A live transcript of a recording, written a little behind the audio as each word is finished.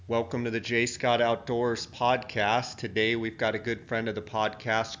Welcome to the J. Scott Outdoors podcast. Today we've got a good friend of the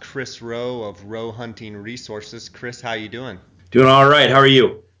podcast, Chris Rowe of Rowe Hunting Resources. Chris, how you doing? Doing all right. How are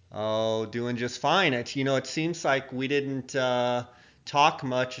you? Oh, doing just fine. It seems like we didn't talk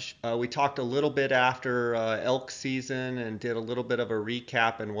much. We talked a little bit after elk season and did a little bit of a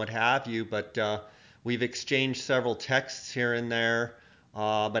recap and what have you, but we've exchanged several texts here and there,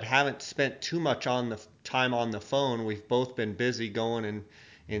 but haven't spent too much on the time on the phone. We've both been busy going in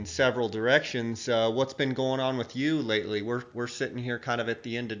several directions. What's been going on with you lately? We're sitting here kind of at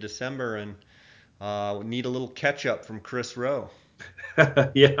the end of December and need a little catch up from Chris Rowe.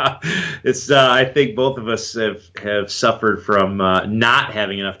 Yeah, it's. I think both of us have suffered from not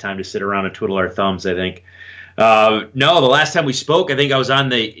having enough time to sit around and twiddle our thumbs. I think. No, the last time we spoke, I think I was on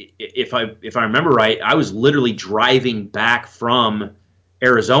the. If I remember right, I was literally driving back from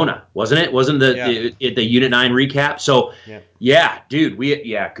Arizona, wasn't it? Wasn't Yeah, the Unit 9 recap? So, yeah. yeah, dude,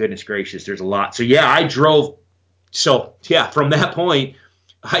 goodness gracious, there's a lot. So yeah, I drove. So yeah, from that point,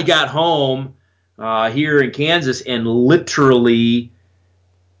 I got home here in Kansas and literally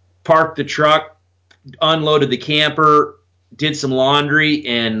parked the truck, unloaded the camper, did some laundry,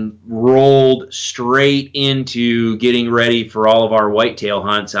 and rolled straight into getting ready for all of our whitetail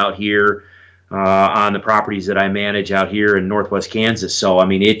hunts out here on the properties that I manage out here in Northwest Kansas. So, I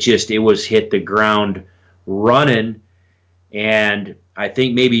mean, it was hit the ground running. And I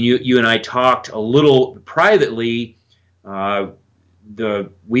think maybe you and I talked a little privately. Uh,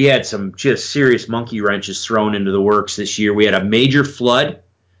 we had some just serious monkey wrenches thrown into the works this year. We had a major flood.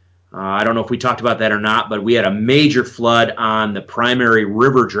 I don't know if we talked about that or not, but we had a major flood on the primary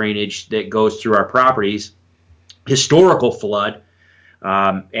river drainage that goes through our properties, historical flood,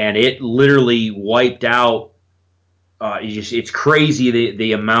 and it literally wiped out. It's crazy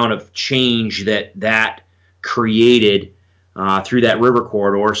the amount of change that created through that river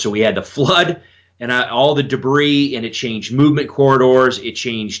corridor. So we had the flood and all the debris, and it changed movement corridors. It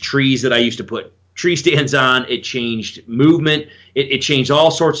changed trees that I used to put tree stands on. It changed movement. It changed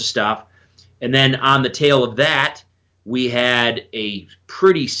all sorts of stuff. And then on the tail of that, we had a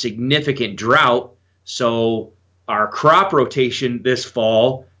pretty significant drought. So our crop rotation this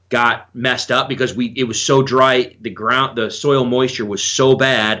fall got messed up because it was so dry. The soil moisture was so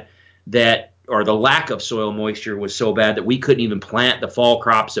bad or the lack of soil moisture was so bad that we couldn't even plant the fall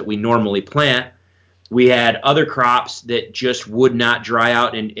crops that we normally plant. We had other crops that just would not dry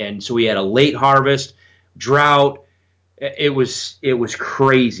out, and so we had a late harvest, drought. It was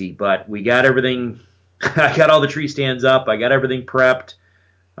crazy, but we got everything. I got all the tree stands up. I got everything prepped.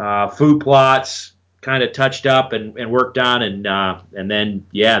 Food plots kind of touched up and worked on, and then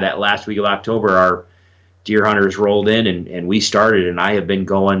yeah, that last week of October, our deer hunters rolled in and we started, and I have been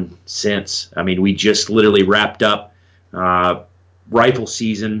going since. I mean, we just literally wrapped up rifle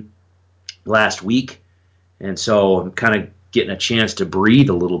season last week, and so I'm kind of getting a chance to breathe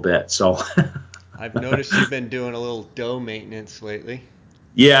a little bit. So I've noticed you've been doing a little doe maintenance lately.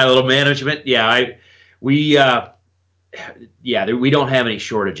 yeah, a little management. We we don't have any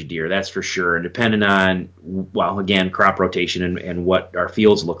shortage of deer, that's for sure. And depending on, well, again, crop rotation and what our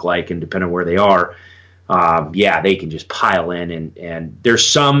fields look like, and depending on where they are, they can just pile in. And there's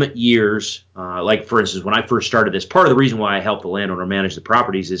some years, like for instance, when I first started this, part of the reason why I help the landowner manage the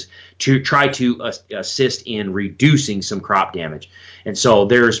properties is to try to assist in reducing some crop damage. And so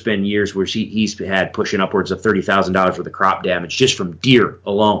there's been years where he's had pushing upwards of $30,000 worth of crop damage just from deer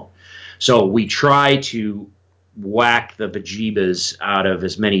alone. So we try to whack the bejeebas out of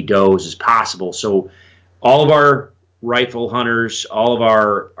as many does as possible. So all of our rifle hunters, all of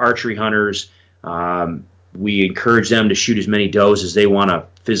our archery hunters, we encourage them to shoot as many does as they want to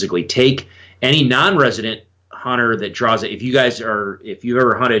physically take. Any non-resident hunter that draws it, if you've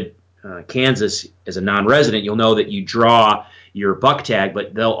ever hunted Kansas as a non-resident, you'll know that you draw your buck tag,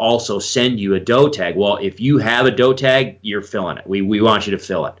 but they'll also send you a doe tag. Well, if you have a doe tag, you're filling it. We want you to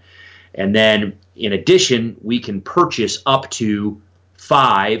fill it. And then in addition, we can purchase up to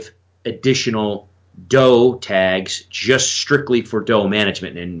 5 additional doe tags just strictly for doe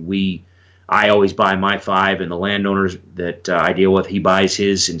management. And I always buy my 5, and the landowners that I deal with, he buys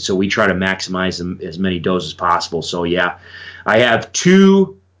his. And so we try to maximize them as many does as possible. So yeah, I have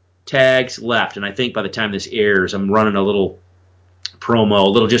 2 tags left. And I think by the time this airs, I'm running a little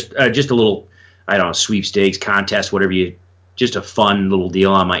promo, just a little, I don't know, sweepstakes, contest, just a fun little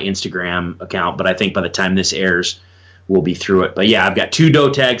deal on my Instagram account. But I think by the time this airs, we'll be through it. But yeah, I've got 2 doe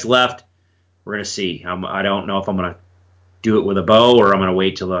tags left. We're going to see. I don't know if I'm going to do it with a bow or I'm going to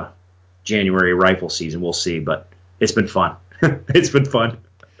wait till the January rifle season. We'll see. But it's been fun. It's been fun.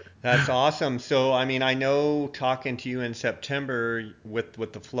 That's awesome. So, I mean, I know talking to you in September with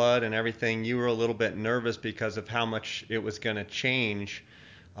the flood and everything, you were a little bit nervous because of how much it was going to change.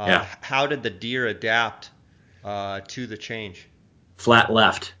 Yeah, How did the deer adapt to the change? flat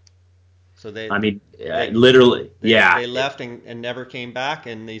left. So I mean, they literally, yeah. they left and never came back,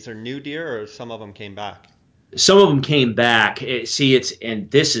 and these are new deer, or some of them came back. Some of them came back. See, and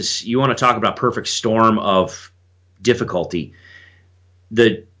this is, you want to talk about perfect storm of difficulty.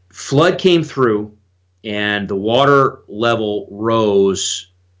 The flood came through, and the water level rose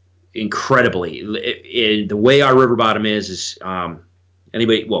incredibly. The way our river bottom is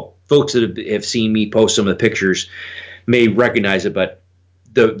anybody, well, folks that have seen me post some of the pictures may recognize it, but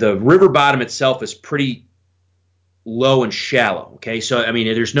the river bottom itself is pretty low and shallow. Okay, so I mean,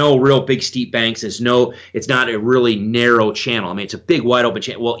 there's no real big steep banks. It's not a really narrow channel. I mean, it's a big wide open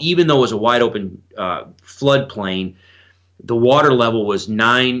channel. Well, even though it was a wide open floodplain, the water level was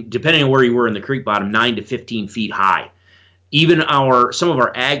depending on where you were in the creek bottom, 9 to 15 feet high. Even some of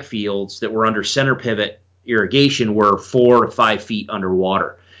our ag fields that were under center pivot irrigation were 4 to 5 feet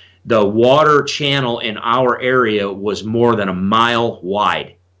underwater. The water channel in our area was more than a mile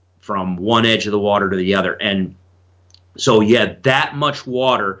wide from one edge of the water to the other. And so you had that much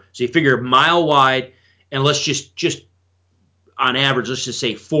water. So you figure a mile wide, and let's just on average, let's just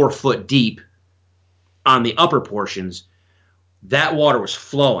say 4 foot deep on the upper portions. That water was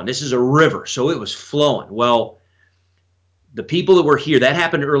flowing. This is a river, so it was flowing. Well, the people that were here, that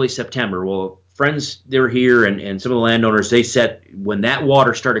happened early September. Well, friends that were here and some of the landowners, they said when that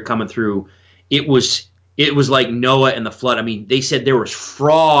water started coming through, it was like Noah and the flood. I mean, they said there was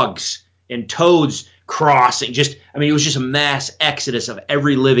frogs and toads crossing. I mean, it was just a mass exodus of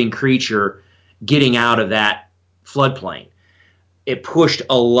every living creature getting out of that floodplain. It pushed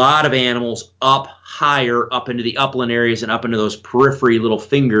a lot of animals up higher, up into the upland areas and up into those periphery little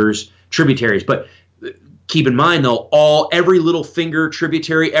fingers, tributaries. But keep in mind, though, every little finger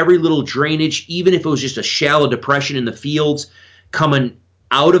tributary, every little drainage, even if it was just a shallow depression in the fields coming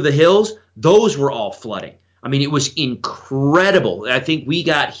out of the hills, those were all flooding. I mean, it was incredible. I think we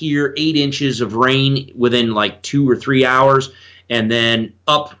got here 8 inches of rain within like 2 or 3 hours, and then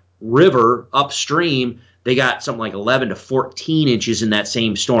upstream, they got something like 11 to 14 inches in that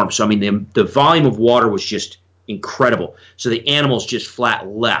same storm. So, I mean, the volume of water was just incredible. So the animals just flat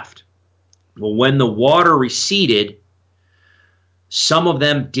left. Well, when the water receded, some of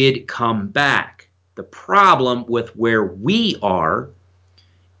them did come back. The problem with where we are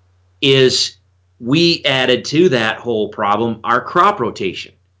is we added to that whole problem our crop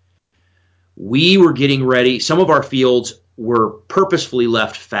rotation. We were getting ready. Some of our fields were purposefully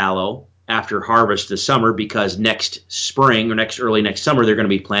left fallow after harvest this summer because next spring or early next summer they're going to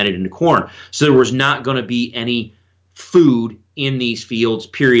be planted into corn. So there was not going to be any food in these fields,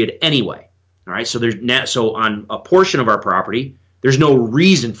 period, anyway. All right, so on a portion of our property, there's no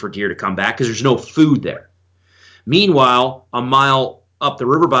reason for deer to come back because there's no food there. Meanwhile, a mile up the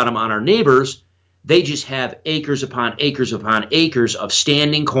river bottom on our neighbors, they just have acres upon acres upon acres of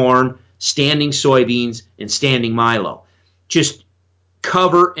standing corn, standing soybeans, and standing milo. Just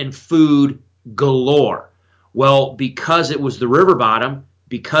cover and food galore. Well, because it was the river bottom,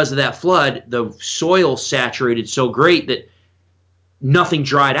 because of that flood, the soil saturated so great that nothing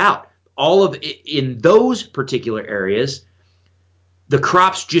dried out. All of it, in those particular areas, the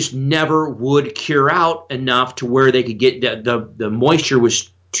crops just never would cure out enough to where they could get the moisture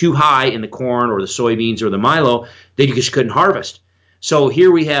was too high in the corn or the soybeans or the milo. They just couldn't harvest. So here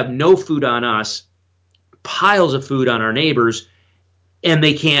we have no food on us, piles of food on our neighbors, and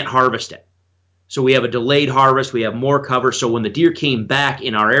they can't harvest it. So we have a delayed harvest. We have more cover. So when the deer came back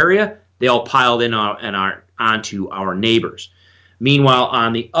in our area, they all piled in onto our neighbors. Meanwhile,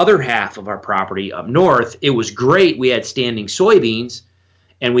 on the other half of our property up north, it was great. We had standing soybeans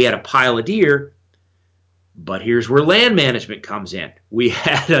and we had a pile of deer. But here's where land management comes in. We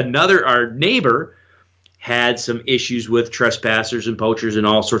had our neighbor had some issues with trespassers and poachers and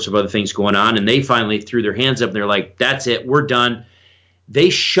all sorts of other things going on. And they finally threw their hands up and they're like, that's it, we're done.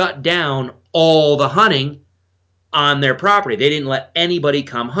 They shut down all the hunting on their property. They didn't let anybody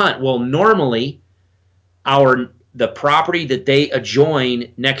come hunt. Well, normally the property that they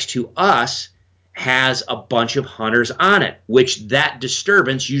adjoin next to us has a bunch of hunters on it, which that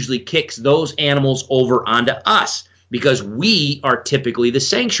disturbance usually kicks those animals over onto us because we are typically the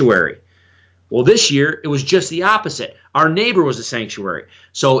sanctuary. Well, this year it was just the opposite. Our neighbor was the sanctuary.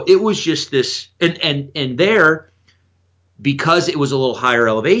 So it was just this, and there, because it was a little higher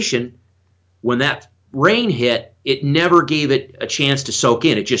elevation, when that rain hit, it never gave it a chance to soak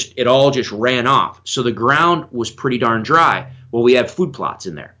in. It all just ran off. So the ground was pretty darn dry. Well, we had food plots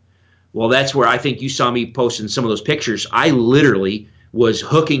in there. Well, that's where I think you saw me posting some of those pictures. I literally was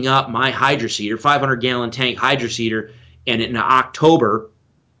hooking up my hydroseeder, 500-gallon tank hydroseeder, and in October,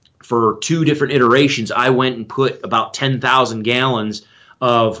 for 2 different iterations, I went and put about 10,000 gallons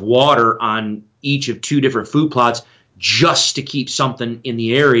of water on each of 2 different food plots just to keep something in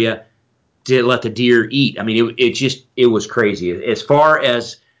the area to let the deer eat. I mean, it was crazy. As far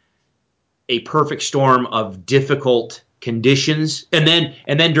as a perfect storm of difficult conditions, and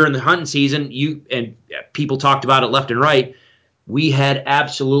then during the hunting season, you and people talked about it left and right. We had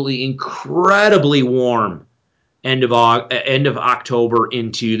absolutely incredibly warm end of October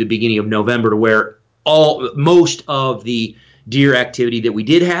into the beginning of November, to where most of the deer activity that we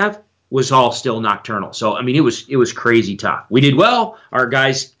did have was all still nocturnal. So I mean, it was crazy tough. We did well. Our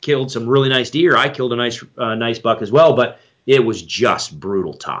guys killed some really nice deer. I killed a nice buck as well, but it was just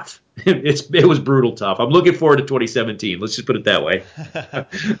brutal tough. It was brutal tough. I'm looking forward to 2017. Let's just put it that way.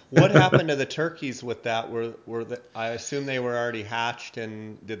 What happened to the turkeys with that? I assume they were already hatched,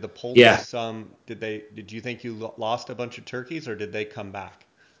 and did the Yeah, poults did you think you lost a bunch of turkeys, or did they come back?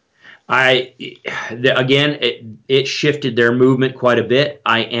 I again, it shifted their movement quite a bit.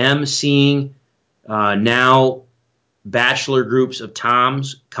 I am seeing now bachelor groups of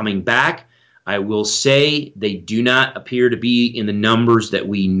toms coming back. I will say they do not appear to be in the numbers that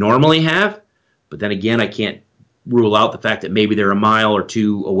we normally have. But then again, I can't rule out the fact that maybe they're a mile or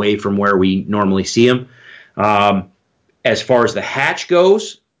two away from where we normally see them. Um, as far as the hatch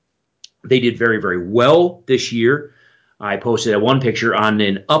goes, they did very, very well this year. I posted one picture on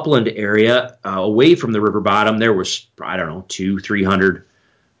an upland area away from the river bottom. There was, I don't know, 200, 300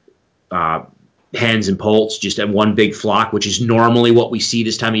 uh, hens and poults just at one big flock, which is normally what we see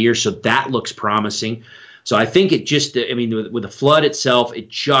this time of year. So that looks promising. So I think I mean, with the flood itself, it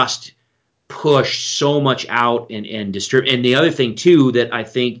just pushed so much out and distribute. And the other thing too that I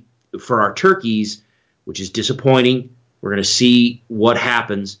think for our turkeys, which is disappointing, we're going to see what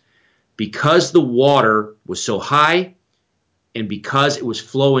happens because the water was so high and because it was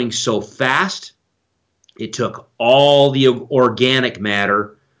flowing so fast. It took all the organic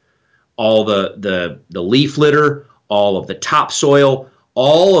matter, all the leaf litter, all of the topsoil,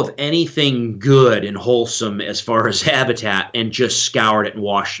 all of anything good and wholesome as far as habitat, and just scoured it and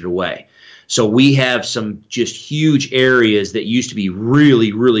washed it away. So we have some just huge areas that used to be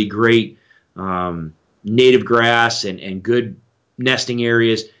really, really great native grass and good nesting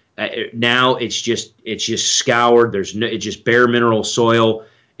areas. Now it's just scoured. It's just bare mineral soil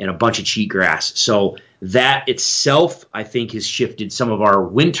and a bunch of cheatgrass. So that itself, I think, has shifted some of our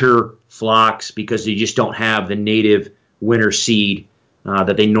winter flocks because they just don't have the native winter seed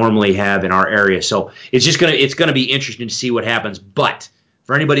that they normally have in our area. So it's gonna be interesting to see what happens. But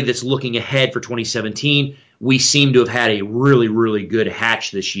for anybody that's looking ahead for 2017, we seem to have had a really, really good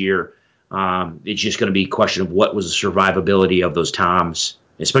hatch this year. It's just going to be a question of what was the survivability of those toms,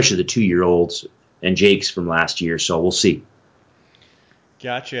 especially the 2-year-olds and Jakes from last year. So we'll see.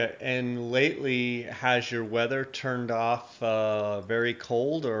 Gotcha. And lately, has your weather turned off very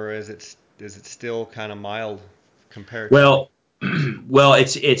cold, or is it still kind of mild comparatively? Well, well,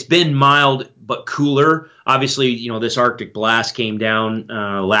 it's been mild but cooler. Obviously, this Arctic blast came down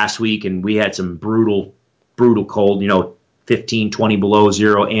last week, and we had some brutal, brutal cold. 15, 20 below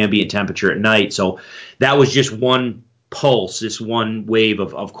zero ambient temperature at night. So that was just one pulse, this one wave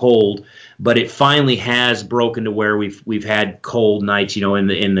of cold. But it finally has broken to where we've had cold nights, in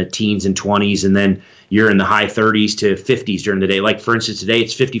the teens and 20s, and then you're in the high 30s to 50s during the day. Like for instance, today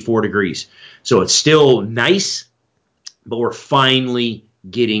it's 54 degrees. So it's still nice, but we're finally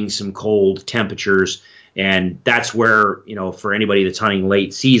getting some cold temperatures. And that's where, for anybody that's hunting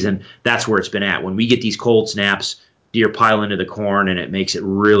late season, that's where it's been at. When we get these cold snaps, deer pile into the corn, and it makes it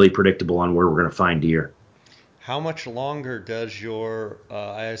really predictable on where we're going to find deer. How much longer does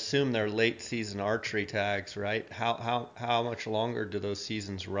I assume they're late season archery tags, right? How much longer do those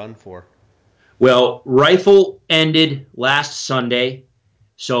seasons run for? Well, rifle ended last Sunday,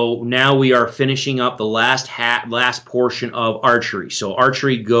 so now we are finishing up the last portion of archery. So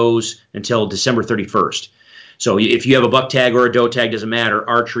archery goes until December 31st. So if you have a buck tag or a doe tag, doesn't matter.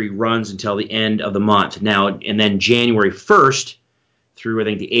 Archery runs until the end of the month. Now, and then January 1st through I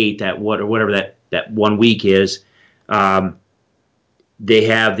think the 8th, or whatever that 1 week is, um, they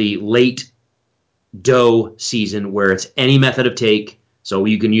have the late doe season where it's any method of take. So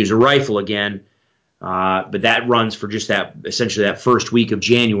you can use a rifle again, but that runs for just that essentially that first week of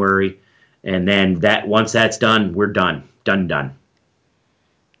January, and then that once that's done, we're done.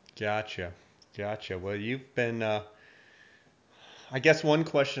 Gotcha. Gotcha. Well, you've been I guess one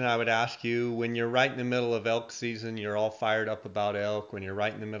question I would ask you, when you're right in the middle of elk season, you're all fired up about elk. When you're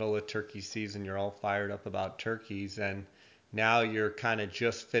right in the middle of turkey season, you're all fired up about turkeys. And now you're kind of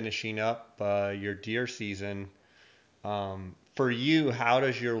just finishing up your deer season. For you, how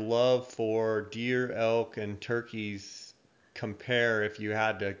does your love for deer, elk, and turkeys compare if you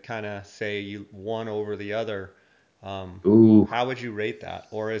had to kind of say you one over the other? Um, Ooh. how would you rate that?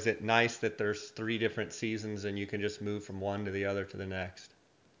 Or is it nice that there's three different seasons and you can just move from one to the other to the next?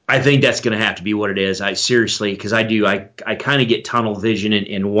 I think that's going to have to be what it is. I seriously, because I kind of get tunnel vision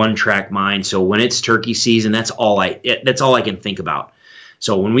in one track mind. So when it's turkey season, that's all I can think about.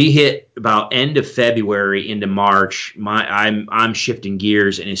 So when we hit about end of February into March, I'm shifting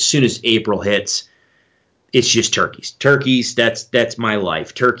gears, and as soon as April hits, it's just turkeys. Turkeys, that's my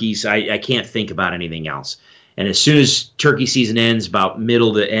life. Turkeys, I can't think about anything else. And as soon as turkey season ends, about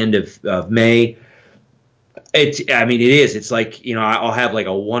middle to end of May, I mean, it is. It's like, I'll have like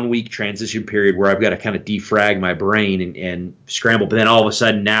a 1 week transition period where I've got to kind of defrag my brain and scramble. But then all of a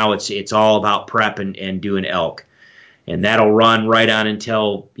sudden now it's all about prep and doing elk. And that'll run right on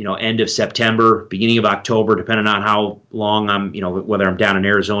until, end of September, beginning of October, depending on how long I'm, whether I'm down in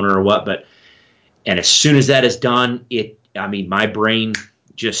Arizona or what. And as soon as that is done, I mean, my brain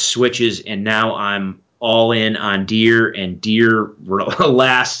just switches, and now I'm all in on deer, and deer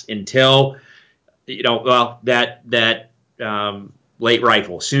lasts until that late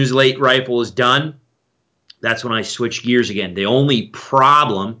rifle. As soon as the late rifle is done, that's when I switch gears again. The only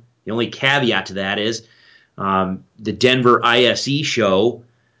caveat to that is the Denver ISE show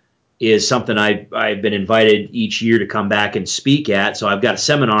is something I've been invited each year to come back and speak at. So I've got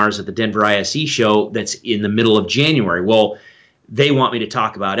seminars at the Denver ISE show that's in the middle of January. Well, they want me to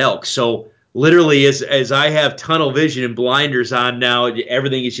talk about elk. So literally, as I have tunnel vision and blinders on now,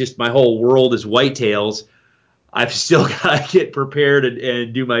 everything is just, my whole world is whitetails. I've still got to get prepared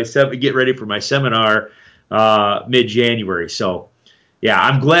and get ready for my seminar mid-January. So yeah,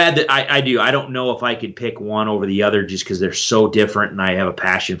 I'm glad that I do. I don't know if I could pick one over the other just because they're so different, and I have a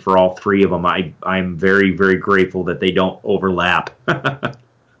passion for all three of them. I'm very, very grateful that they don't overlap.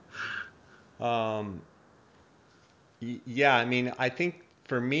 Um, yeah, I mean, I think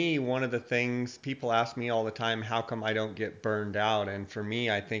for me, one of the things people ask me all the time, how come I don't get burned out? And for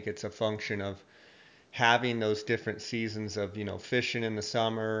me, I think it's a function of having those different seasons of, fishing in the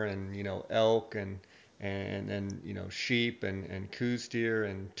summer and, elk and sheep and coos deer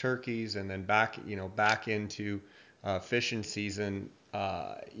and turkeys, and then back into fishing season.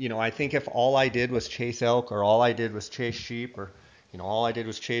 I think if all I did was chase elk, or all I did was chase sheep, or all I did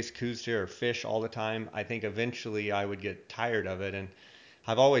was chase coos deer or fish all the time, I think eventually I would get tired of it. And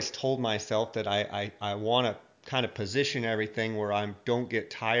I've always told myself that I want to kind of position everything where I don't get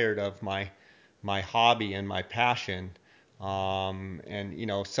tired of my hobby and my passion,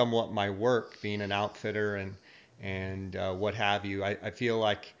 and somewhat my work being an outfitter and what have you. I feel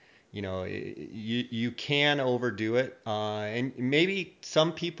like you can overdo it, and maybe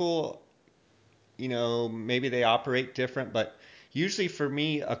some people, maybe they operate different, but usually for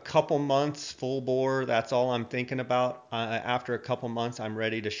me, a couple months full bore, that's all I'm thinking about. After a couple months, I'm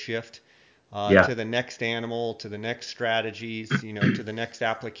ready to shift Yeah. to the next animal, to the next strategies, to the next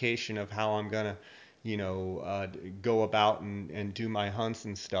application of how I'm gonna, go about and do my hunts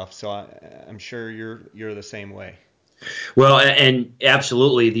and stuff. So I'm sure you're the same way. Well, and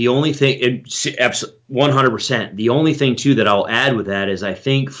absolutely. The only thing, 100%. The only thing too that I'll add with that is, I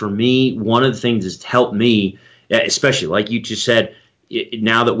think for me, one of the things that's helped me, especially like you just said,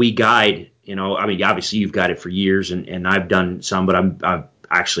 now that we guide, I mean, obviously you've guided for years, and I've done some, but I've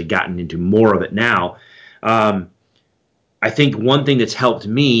actually gotten into more of it now. Um, I think one thing that's helped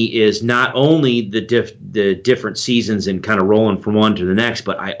me is not only the different seasons and kind of rolling from one to the next,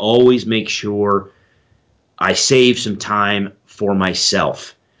 but I always make sure I save some time for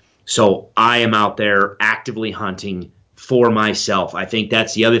myself. So I am out there actively hunting for myself. I think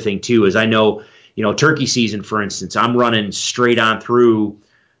that's the other thing too, is I know, turkey season, for instance, I'm running straight on through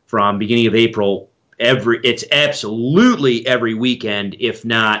from beginning of April. It's absolutely every weekend. If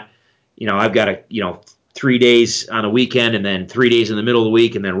not, I've got 3 days on a weekend, and then 3 days in the middle of the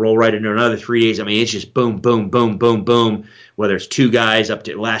week, and then roll right into another 3 days. I mean, it's just boom, boom, boom, boom, boom. Whether it's two guys, up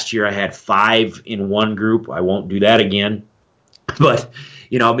to last year I had five in one group. I won't do that again. But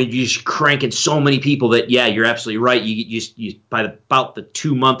I mean, you're just cranking so many people that, yeah, you're absolutely right. You by about the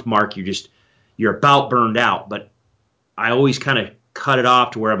 2 month mark, you're about burned out. But I always kind of cut it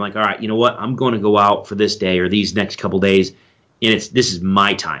off to where I'm like, all right, you know what? I'm going to go out for this day or these next couple days, and this is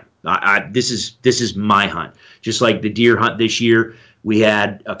my time. This is my hunt. Just like the deer hunt this year, we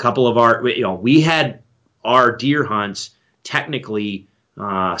had a couple of we had our deer hunts technically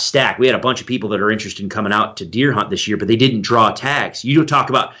stacked. We had a bunch of people that are interested in coming out to deer hunt this year, but they didn't draw tags. You don't talk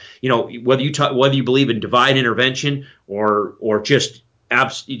about, whether you believe in divine intervention or just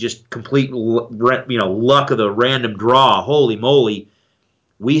just complete luck of the random draw. Holy moly,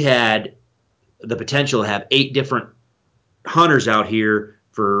 we had the potential to have 8 different hunters out here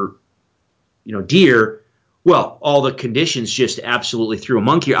for deer. Well, all the conditions just absolutely threw a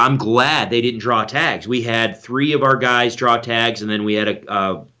monkey. I'm glad they didn't draw tags. We had 3 of our guys draw tags, and then we had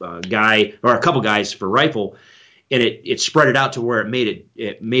a guy or a couple guys for rifle, and it spread it out to where it made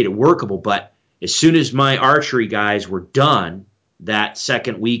it workable. But as soon as my archery guys were done that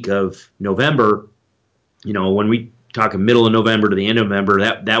second week of November, when we talk middle of November to the end of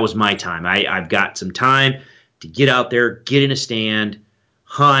November, that was my time. I've got some time to get out there, get in a stand,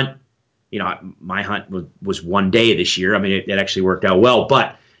 hunt. My hunt was one day this year. I mean, it actually worked out well.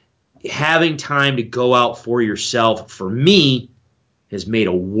 But having time to go out for yourself, for me, has made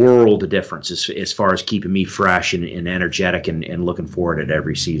a world of difference as far as keeping me fresh and energetic and looking forward at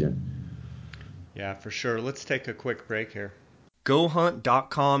every season. Yeah, for sure. Let's take a quick break here.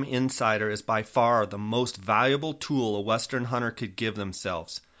 GoHunt.com Insider is by far the most valuable tool a Western hunter could give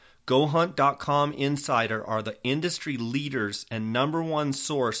themselves. GoHunt.com Insider are the industry leaders and #1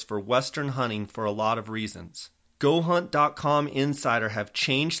 source for Western hunting for a lot of reasons. GoHunt.com Insider have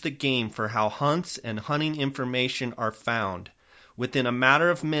changed the game for how hunts and hunting information are found. Within a matter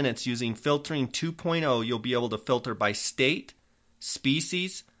of minutes using Filtering 2.0, you'll be able to filter by state,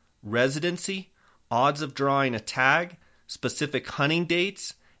 species, residency, odds of drawing a tag, specific hunting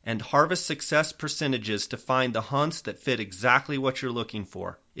dates, and harvest success percentages to find the hunts that fit exactly what you're looking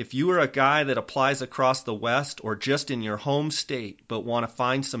for. If you are a guy that applies across the West or just in your home state but want to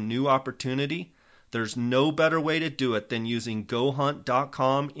find some new opportunity, there's no better way to do it than using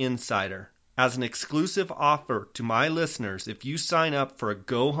GoHunt.com Insider. As an exclusive offer to my listeners, if you sign up for a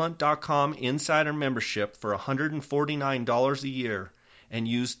GoHunt.com Insider membership for $149 a year and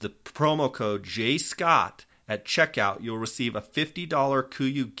use the promo code JScott at checkout, you'll receive a $50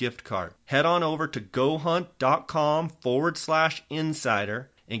 KUIU gift card. Head on over to GoHunt.com/insider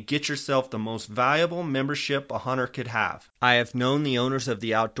and get yourself the most valuable membership a hunter could have. I have known the owners of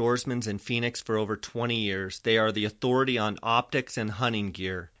the Outdoorsmans in Phoenix for over 20 years. They are the authority on optics and hunting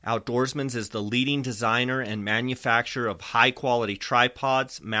gear. Outdoorsmans is the leading designer and manufacturer of high-quality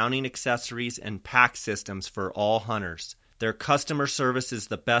tripods, mounting accessories, and pack systems for all hunters. Their customer service is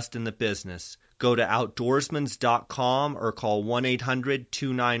the best in the business. Go to outdoorsmans.com or call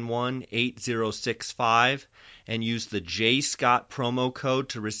 1-800-291-8065 and use the J Scott promo code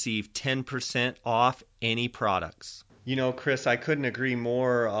to receive 10% off any products. Chris, I couldn't agree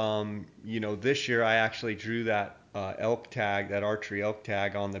more. This year I actually drew that elk tag, that archery elk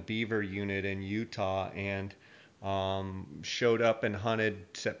tag on the Beaver unit in Utah, and showed up and hunted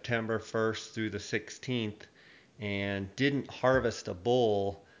September 1st through the 16th and didn't harvest a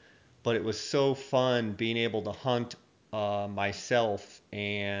bull, but it was so fun being able to hunt myself,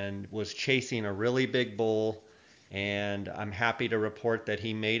 and was chasing a really big bull. And I'm happy to report that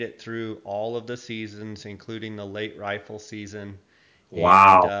he made it through all of the seasons, including the late rifle season, and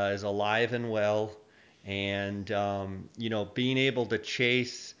Wow. is alive and well. And, being able to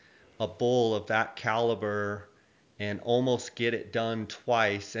chase a bull of that caliber and almost get it done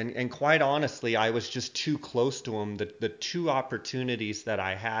twice. And quite honestly, I was just too close to him. The 2 opportunities that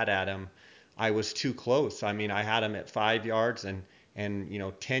I had at him, I was too close. I mean, I had him at 5 yards and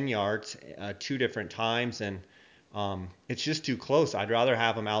 10 yards 2 different times, and it's just too close. I'd rather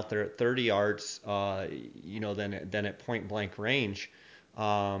have him out there at 30 yards, than at point blank range.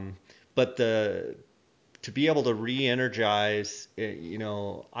 But to be able to re-energize,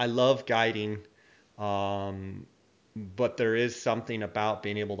 I love guiding. But there is something about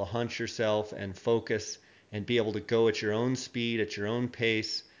being able to hunt yourself and focus and be able to go at your own speed, at your own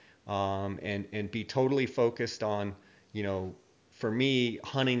pace, and be totally focused on, for me,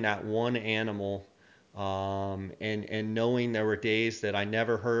 hunting that one animal, and knowing there were days that I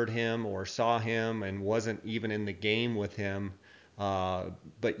never heard him or saw him and wasn't even in the game with him,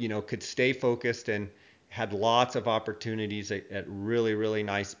 but could stay focused and had lots of opportunities at really, really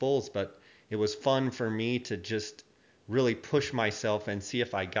nice bulls. But it was fun for me to just really push myself and see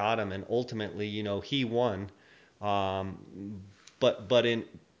if I got him. And ultimately, he won. But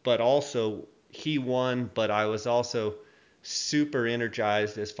also he won. But I was also super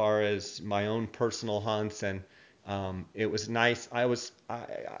energized as far as my own personal hunts, and it was nice.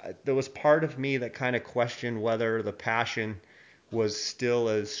 There was part of me that kind of questioned whether the passion was still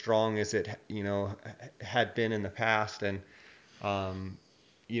as strong as it had been in the past. And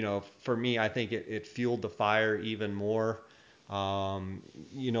for me, I think it fueled the fire even more.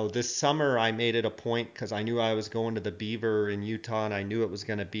 This summer I made it a point because I knew I was going to the Beaver in Utah, and I knew it was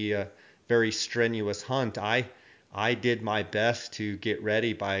going to be a very strenuous hunt. I did my best to get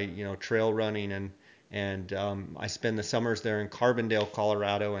ready by trail running, and I spend the summers there in Carbondale,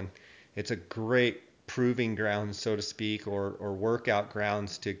 Colorado, and it's a great proving ground, so to speak, or workout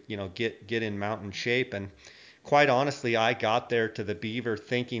grounds to get in mountain shape. And quite honestly, I got there to the Beaver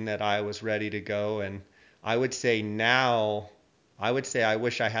thinking that I was ready to go, and I would say now, I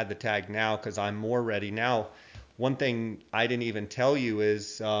wish I had the tag now because I'm more ready now. One thing I didn't even tell you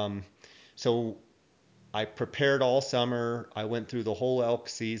is, so I prepared all summer. I went through the whole elk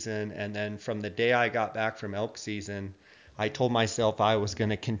season, and then from the day I got back from elk season, I told myself I was going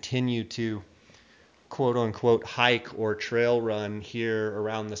to continue to quote unquote hike or trail run here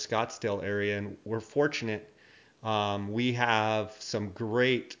around the Scottsdale area. And we're fortunate. We have some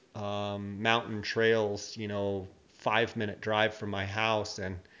great mountain trails, 5-minute drive from my house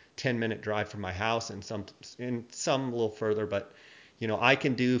and 10-minute drive from my house, and some a little further, but I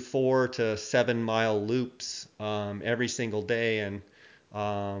can do 4 to 7 mile loops every single day, and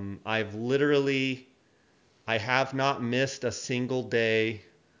I have not missed a single day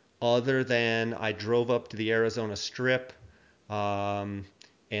other than I drove up to the Arizona Strip, and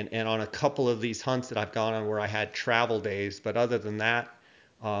on a couple of these hunts that I've gone on where I had travel days. But other than that,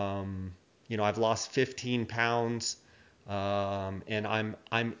 I've lost 15 pounds, and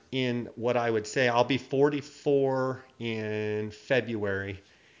I'm in what I would say I'll be 44 in February,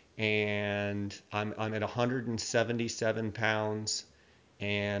 and I'm at 177 pounds,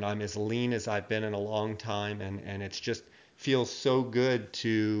 and I'm as lean as I've been in a long time, and it's just feels so good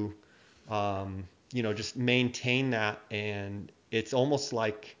to just maintain that. And it's almost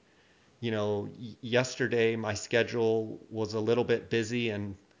like, yesterday my schedule was a little bit busy,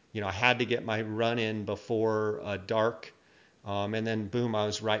 and I had to get my run in before dark, and then boom, I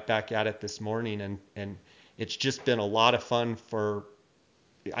was right back at it this morning, and it's just been a lot of fun.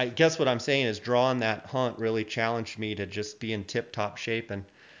 I guess what I'm saying is drawing that hunt really challenged me to just be in tip-top shape. And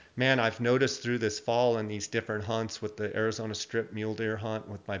man, I've noticed through this fall in these different hunts, with the Arizona Strip mule deer hunt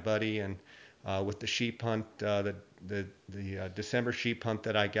with my buddy, and with the sheep hunt, the December sheep hunt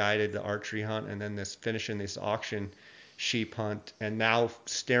that I guided, the archery hunt, and then finishing this auction sheep hunt, and now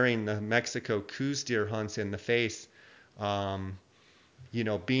staring the Mexico Coues deer hunts in the face,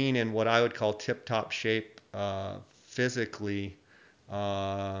 being in what I would call tip-top shape physically,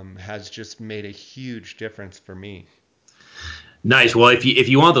 has just made a huge difference for me. Nice. Well, if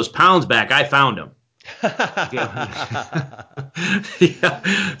you want those pounds back, I found them.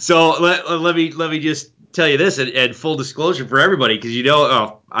 Yeah. So let me just tell you this, and full disclosure for everybody, because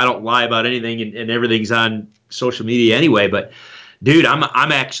I don't lie about anything, and everything's on social media anyway. But dude,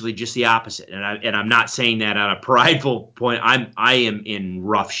 I'm actually just the opposite, and I'm not saying that on a prideful point. I am in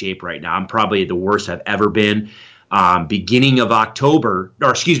rough shape right now. I'm probably the worst I've ever been. Beginning of October,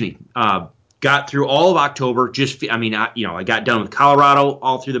 or excuse me, got through all of October. I got done with Colorado,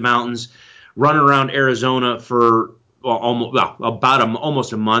 all through the mountains, running around Arizona for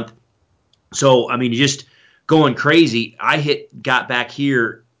almost a month. So just going crazy. Got back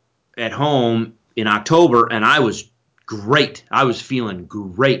here at home in October, and I was great. I was feeling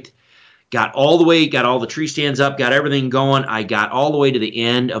great. Got all the tree stands up, got everything going. I got all the way to the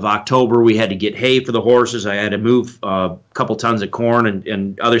end of October. We had to get hay for the horses. I had to move a couple tons of corn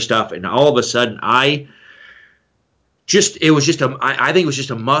and other stuff. And all of a sudden, I think it was just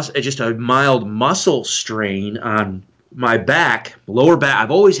a mild muscle strain on my back, lower back.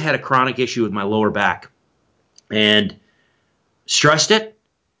 I've always had a chronic issue with my lower back, and stressed it.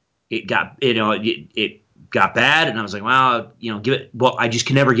 It got bad, and I was like, well, I just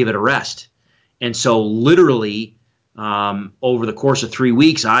can never give it a rest. And so literally, over the course of 3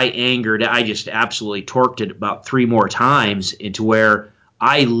 weeks, I just absolutely torqued it about 3 more times, into where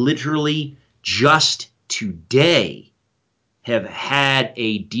I literally just today have had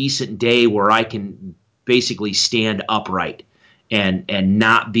a decent day where I can basically stand upright and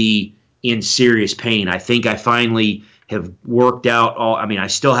not be in serious pain. I think I finally have worked out I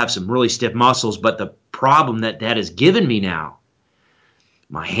still have some really stiff muscles, but the problem that has given me now,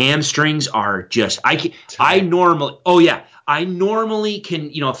 my hamstrings are just, I normally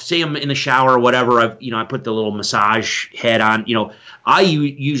can, say I'm in the shower or whatever, I put the little massage head on, I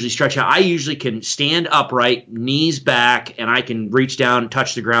usually stretch out. I usually can stand upright, knees back, and I can reach down,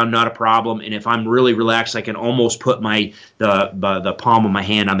 touch the ground, not a problem. And if I'm really relaxed, I can almost put the palm of my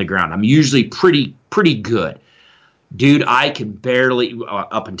hand on the ground. I'm usually pretty good. Dude, I can barely,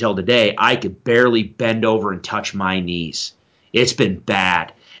 up until today, I could barely bend over and touch my knees. It's been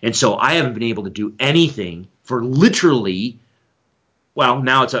bad. And so I haven't been able to do anything for literally, well,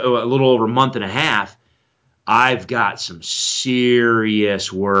 now it's a little over a month and a half. I've got some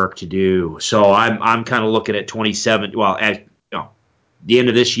serious work to do. So I'm kind of looking at 27. Well, the end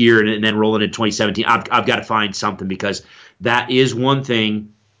of this year and then rolling into 2017. I've got to find something, because that is one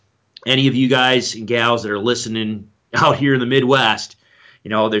thing. Any of you guys and gals that are listening out here in the Midwest,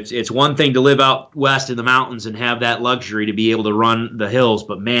 it's one thing to live out west in the mountains and have that luxury to be able to run the hills.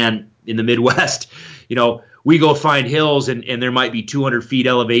 But man, in the Midwest, we go find hills and there might be 200 feet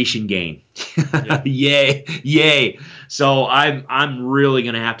elevation gain. Yeah. Yay, yay. So I'm really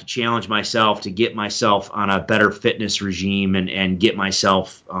going to have to challenge myself to get myself on a better fitness regime and get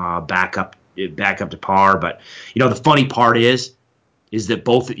myself back up to par. But the funny part is that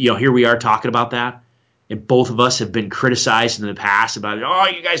both, here we are talking about that, and both of us have been criticized in the past about, oh,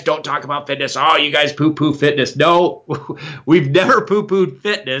 you guys don't talk about fitness. Oh, you guys poo-poo fitness. No, we've never poo-pooed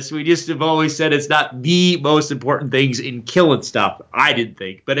fitness. We just have always said it's not the most important things in killing stuff, I didn't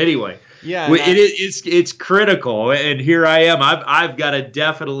think. But anyway, yeah, it's critical, and here I am. I've got to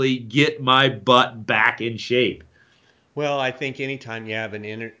definitely get my butt back in shape. Well, I think anytime you have an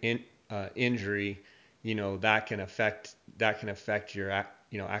injury, that can affect your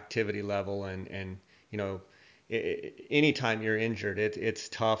activity level, and you know anytime you're injured, it's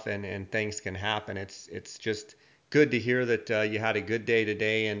tough, and things can happen. It's just good to hear that you had a good day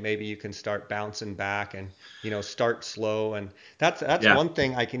today, and maybe you can start bouncing back, and start slow. And that's Yeah. one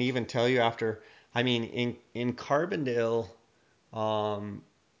thing I can even tell you after. I mean, in Carbondale, and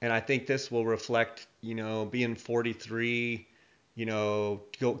I think this will reflect, being 43,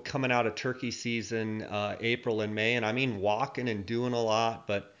 coming out of turkey season, April and May, and I mean walking and doing a lot,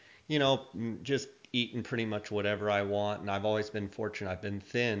 but just eating pretty much whatever I want. And I've always been fortunate. I've been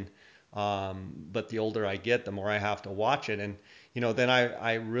thin, but the older I get, the more I have to watch it. And then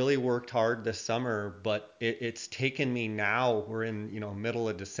I really worked hard this summer, but it's taken me now. We're in middle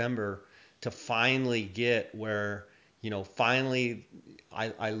of December to finally get where finally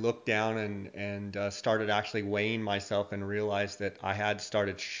I looked down and started actually weighing myself and realized that I had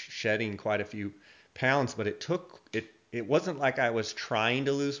started shedding quite a few pounds, but it wasn't like I was trying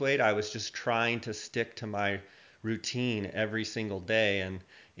to lose weight. I was just trying to stick to my routine every single day, and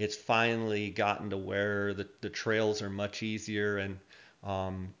it's finally gotten to where the trails are much easier. And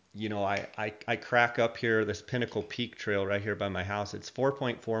I crack up here this Pinnacle Peak Trail right here by my house. It's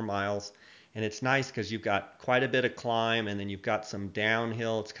 4.4 miles, and it's nice because you've got quite a bit of climb, and then you've got some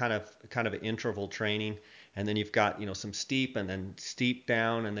downhill. It's kind of an interval training, and then you've got some steep and then steep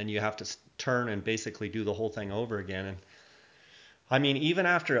down, and then you have to turn and basically do the whole thing over again. And I mean, even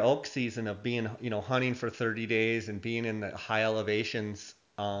after elk season of being hunting for 30 days and being in the high elevations,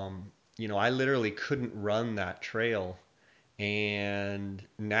 I literally couldn't run that trail. And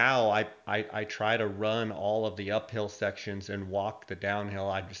now I try to run all of the uphill sections and walk the downhill.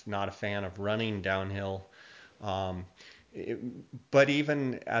 I'm just not a fan of running downhill. Um, it, but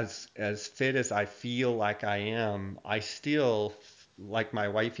even as fit as I feel like I am, I still, like my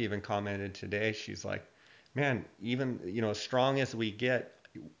wife even commented today, she's like, man, even as strong as we get,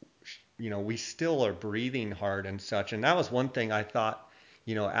 we still are breathing hard and such. And that was one thing I thought,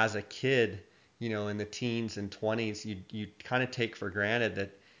 as a kid, in the teens and 20s, you kind of take for granted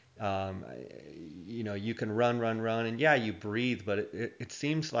that, you can run, and yeah, you breathe, but it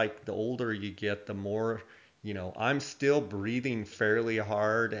seems like the older you get, the more, I'm still breathing fairly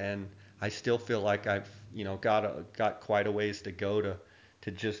hard, and I still feel like I've, got quite a ways to go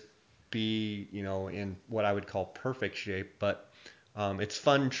to just be, in what I would call perfect shape. But it's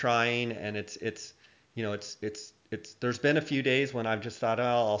fun trying, and it's there's been a few days when I've just thought, oh,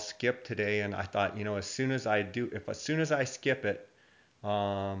 I'll skip today, and I thought, as soon as I skip it,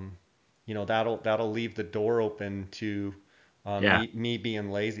 um, that'll leave the door open to Yeah. me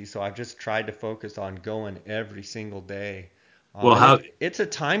being lazy. So I've just tried to focus on going every single day. Well, And how? it's a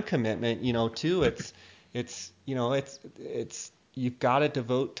time commitment, too. It's you've got to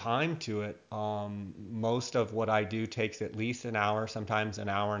devote time to it. Most of what I do takes at least an hour, sometimes an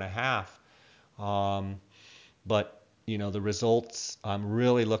hour and a half. Um, but the results, I'm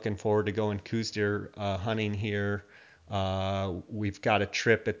really looking forward to going Coues deer hunting here. We've got a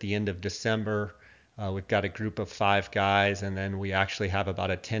trip at the end of December. We've got a group of 5 guys, and then we actually have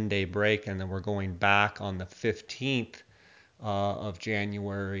about a 10-day break, and then we're going back on the 15th of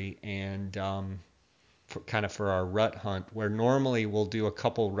January, and for our rut hunt, where normally we'll do a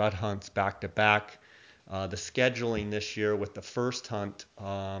couple rut hunts back to back. The scheduling this year with the first hunt,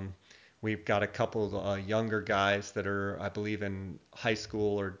 we've got a couple of younger guys that are, I believe, in high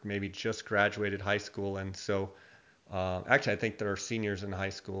school or maybe just graduated high school, and so Actually, I think they're seniors in high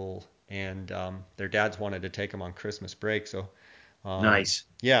school, and their dads wanted to take them on Christmas break. So Nice.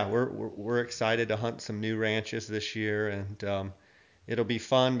 yeah, we're excited to hunt some new ranches this year, and it'll be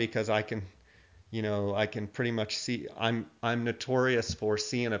fun because I can pretty much see. I'm notorious for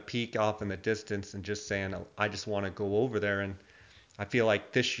seeing a peak off in the distance and just saying I just want to go over there, and I feel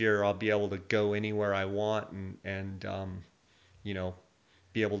like this year I'll be able to go anywhere I want and you know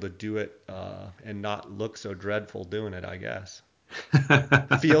be able to do it and not look so dreadful doing it, I guess.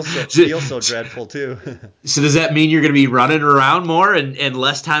 so, Feel so dreadful too. so does that mean you're going to be running around more and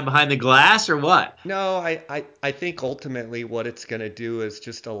less time behind the glass, or what? No, I think ultimately what it's going to do is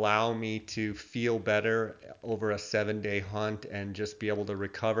just allow me to feel better over a 7-day hunt and just be able to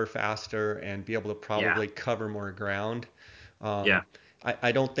recover faster and be able to Yeah. probably cover more ground. Yeah. Um,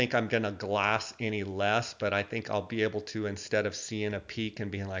 I don't think I'm going to glass any less, but I think I'll be able to, instead of seeing a peak and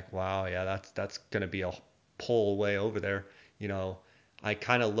being like, wow, yeah, that's going to be a pull way over there, you know, I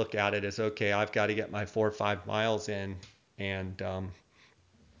kind of look at it as, okay, I've got to get my 4 or 5 miles in, and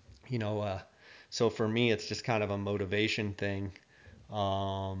you know, so for me, it's just kind of a motivation thing.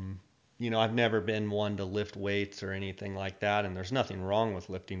 Um, I've never been one to lift weights or anything like that, and there's nothing wrong with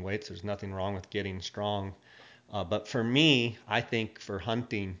lifting weights. There's nothing wrong with getting strong. But for me, I think for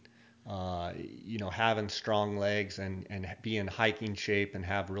hunting, having strong legs and be in hiking shape and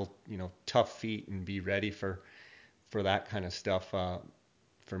have real, tough feet and be ready for that kind of stuff.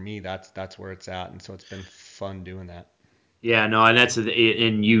 For me, that's where it's at, and so it's been fun doing that. Yeah, no,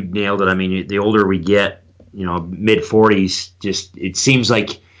 and you nailed it. I mean, the older we get, mid 40s, just it seems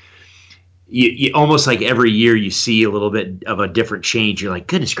like you almost like every year you see a little bit of a different change. You're like,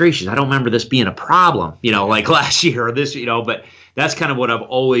 goodness gracious, I don't remember this being a problem, like last year or this, but that's kind of what I've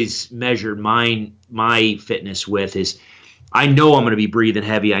always measured my fitness with is I know I'm going to be breathing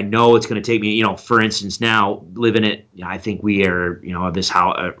heavy. I know it's going to take me, for instance, now living at, I think we are, this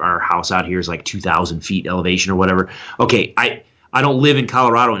house, our house out here is like 2,000 feet elevation or whatever. Okay. I don't live in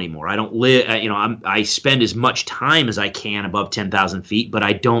Colorado anymore. I don't live, I spend as much time as I can above 10,000 feet, but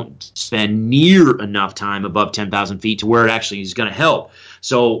I don't spend near enough time above 10,000 feet to where it actually is going to help.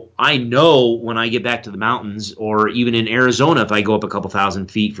 So I know when I get back to the mountains or even in Arizona, if I go up a couple thousand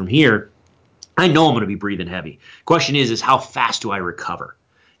feet from here, I know I'm going to be breathing heavy. Question is how fast do I recover?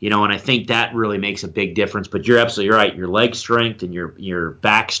 And I think that really makes a big difference. But you're absolutely right. Your leg strength and your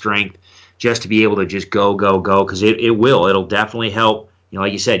back strength, just to be able to just go, go, go, because it will. It'll definitely help.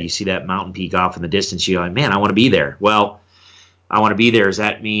 Like you said, you see that mountain peak off in the distance. You're like, man, I want to be there. Well, I want to be there. Does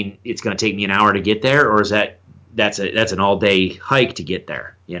that mean it's going to take me an hour to get there, or is that's an all day hike to get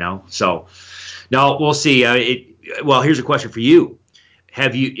there? So no, we'll see. Well, here's a question for you.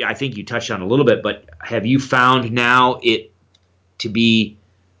 Have you, I think you touched on it a little bit, but have you found now it to be,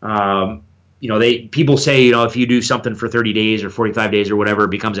 um, people say, if you do something for 30 days or 45 days or whatever, it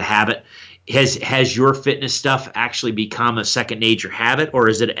becomes a habit. Has your fitness stuff actually become a second nature habit, or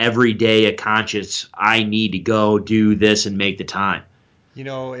is it every day a conscious, I need to go do this and make the time?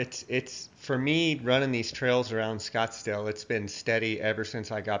 It's for me running these trails around Scottsdale. It's been steady ever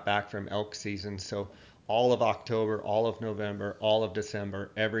since I got back from elk season. So all of October, all of November, all of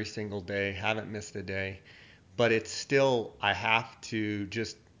December, every single day, haven't missed a day. But it's still, I have to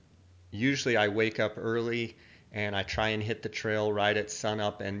just, usually I wake up early and I try and hit the trail right at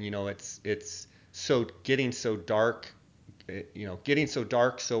sunup, and it's so getting so dark, getting so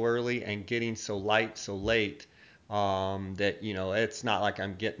dark so early and getting so light so late, that it's not like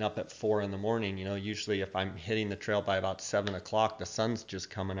I'm getting up at 4 in the morning. Usually if I'm hitting the trail by about 7 o'clock, the sun's just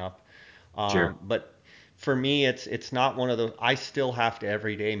coming up. Sure. But for me, it's not one of those. I still have to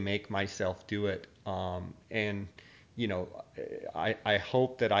every day make myself do it. And you know, I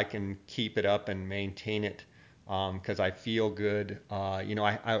hope that I can keep it up and maintain it, because I feel good.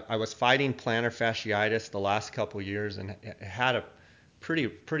 I was fighting plantar fasciitis the last couple years and had a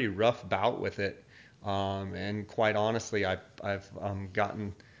pretty rough bout with it. And quite honestly, I've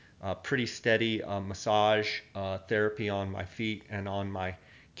gotten pretty steady massage therapy on my feet and on my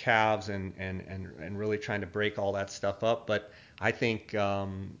calves, and really trying to break all that stuff up. But I think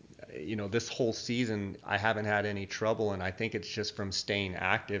this whole season I haven't had any trouble, and I think it's just from staying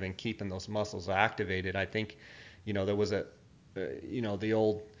active and keeping those muscles activated. I think there was the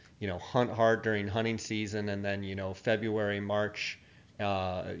old hunt hard during hunting season, and then February, March,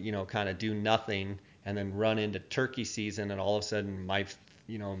 kind of do nothing, and then run into turkey season, and all of a sudden my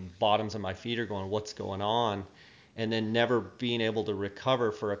bottoms of my feet are going, what's going on? And then never being able to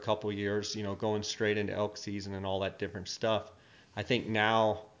recover for a couple years, going straight into elk season and all that different stuff. I think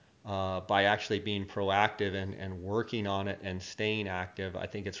now, by actually being proactive and working on it and staying active, I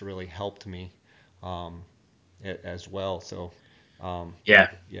think it's really helped me. Um, as well. So,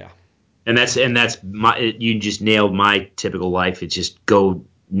 Yeah. yeah. And that's you just nailed my typical life. It's just go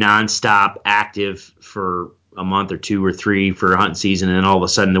nonstop active for a month or two or three for hunting season, and then all of a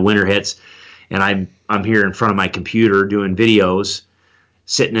sudden the winter hits, and I'm here in front of my computer doing videos,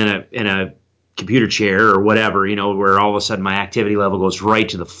 sitting in a computer chair or whatever, where all of a sudden my activity level goes right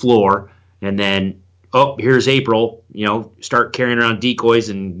to the floor, and then here's April, start carrying around decoys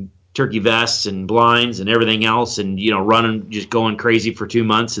and turkey vests and blinds and everything else, and running, just going crazy for 2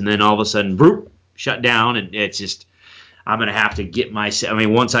 months, and then all of a sudden, boop, shut down, and it's just I'm gonna have to get myself. I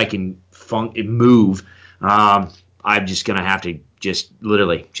mean, once I can move, I'm just gonna have to just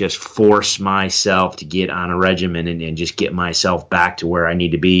literally just force myself to get on a regimen and just get myself back to where I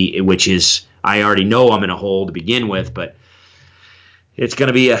need to be, which is I already know I'm in a hole to begin with, but it's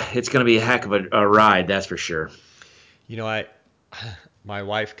gonna be a heck of a ride, that's for sure. I my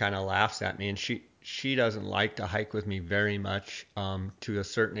wife kind of laughs at me, and she doesn't like to hike with me very much, to a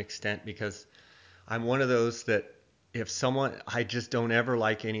certain extent, because I'm one of those that if someone, I just don't ever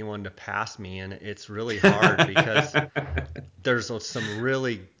like anyone to pass me, and it's really hard because there's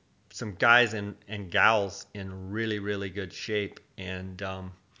some guys and gals in really really good shape, and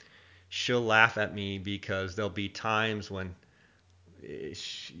she'll laugh at me because there'll be times when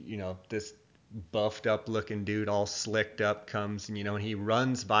this buffed up looking dude all slicked up comes, and he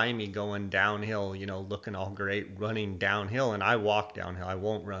runs by me going downhill, looking all great running downhill, and I walk downhill, I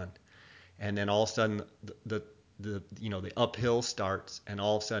won't run. And then all of a sudden the uphill starts, and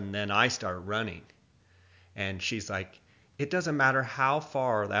all of a sudden then I start running, and she's like, it doesn't matter how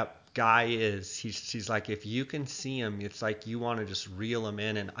far that guy is. She's like, if you can see him, it's like you want to just reel him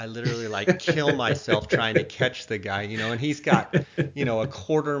in. And I literally like kill myself trying to catch the guy, and he's got, a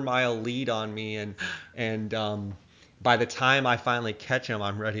quarter-mile lead on me. And by the time I finally catch him,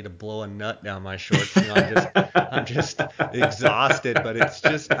 I'm ready to blow a nut down my shorts. I'm just exhausted, but it's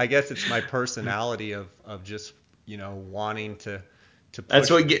just, I guess it's my personality of just, wanting to That's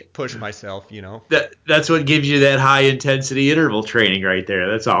push what get push myself. that's what gives you that high intensity interval training right there.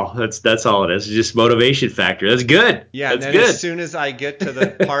 That's all. That's all it is. It's just motivation factor. That's good. Yeah, and That's then as good. soon as I get to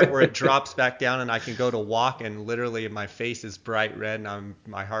the part where it drops back down and I can go to walk, and literally my face is bright red and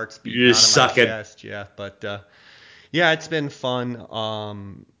my heart's beating You're out just of my sucking. chest. Yeah, but yeah, it's been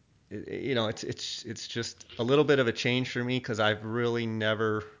fun. It's just a little bit of a change for me because I've really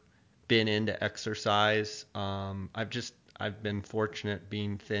never been into exercise. I've been fortunate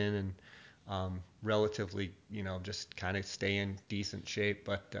being thin and relatively, just kind of stay in decent shape.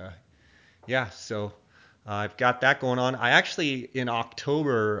 But yeah, so I've got that going on. I actually in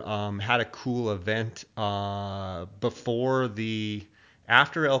October had a cool event after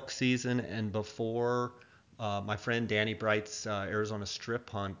elk season and before my friend Danny Bright's Arizona strip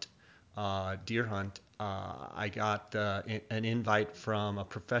hunt, deer hunt. I got an invite from a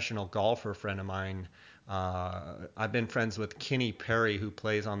professional golfer friend of mine. I've been friends with Kenny Perry, who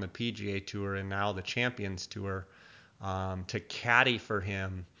plays on the PGA Tour and now the Champions Tour, to caddy for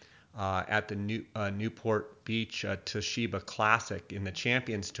him at the Newport Beach Toshiba Classic in the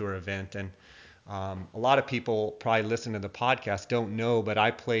Champions Tour event. And a lot of people probably listen to the podcast don't know, but I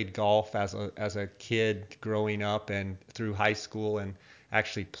played golf as a kid growing up and through high school, and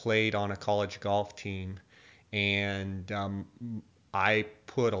actually played on a college golf team. And I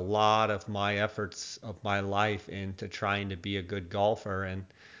put a lot of my efforts of my life into trying to be a good golfer, and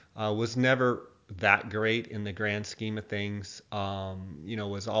was never that great in the grand scheme of things.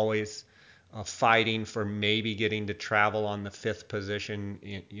 Was always fighting for maybe getting to travel on the fifth position.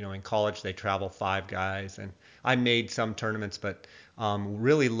 In college they travel five guys, and I made some tournaments, but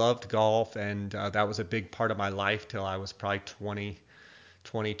really loved golf, and that was a big part of my life till I was probably 20,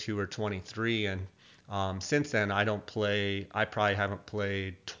 22 or 23. And since then I don't play. I probably haven't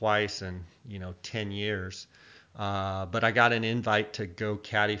played twice in 10 years. But I got an invite to go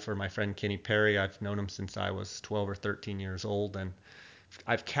caddy for my friend Kenny Perry. I've known him since I was 12 or 13 years old, and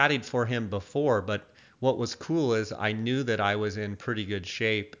I've caddied for him before. But what was cool is I knew that I was in pretty good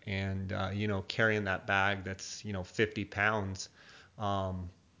shape, and carrying that bag that's 50 pounds. Um,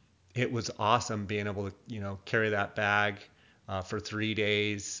 it was awesome being able to carry that bag for 3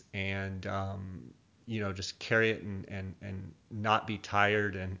 days, and just carry it and not be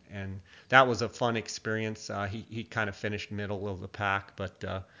tired, and that was a fun experience. He kind of finished middle of the pack,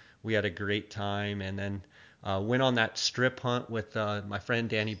 but we had a great time. And then went on that strip hunt with my friend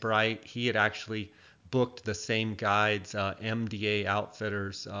Danny Bright. He had actually booked the same guides, MDA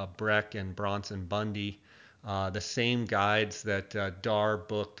Outfitters, Breck and Bronson Bundy, the same guides that Dar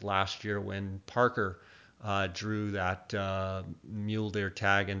booked last year when Parker drew that mule deer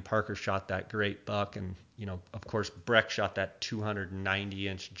tag, and Parker shot that great buck, and of course Breck shot that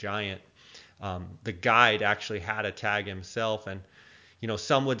 290-inch giant. The guide actually had a tag himself, and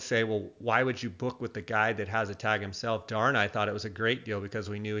some would say, well, why would you book with the guy that has a tag himself? Darn, I thought it was a great deal because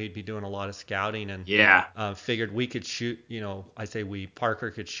we knew he'd be doing a lot of scouting, and Yeah. figured we could shoot, I say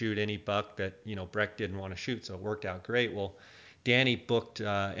Parker could shoot any buck that, Breck didn't want to shoot. So it worked out great. Well, Danny booked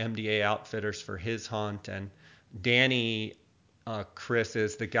MDA Outfitters for his hunt, and Danny, Chris,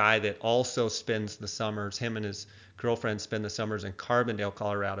 is the guy that also spends the summers. Him and his girlfriend spend the summers in Carbondale,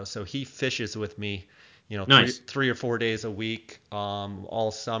 Colorado. So he fishes with me, Nice. three or 4 days a week,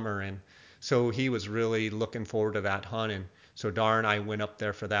 all summer. And so he was really looking forward to that hunt. And so Dar and I went up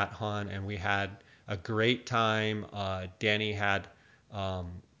there for that hunt, and we had a great time. Danny had,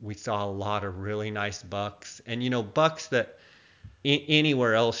 we saw a lot of really nice bucks, and bucks that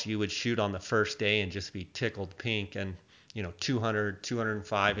anywhere else you would shoot on the first day and just be tickled pink, and 200,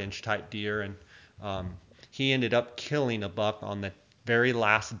 205-inch type deer. And he ended up killing a buck on the very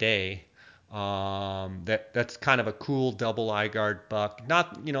last day. That's kind of a cool double eye guard buck.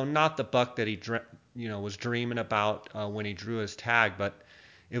 Not the buck that he was dreaming about when he drew his tag, but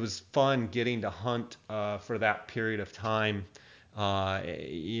it was fun getting to hunt for that period of time.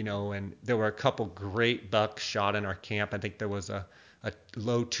 And there were a couple great bucks shot in our camp. I think there was a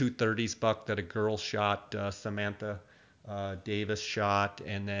low 230s buck that a girl shot, Samantha Davis shot,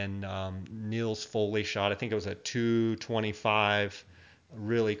 and then Niels Foley shot. I think it was a 225,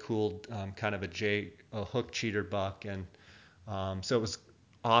 really cool, kind of a hook cheater buck. And so it was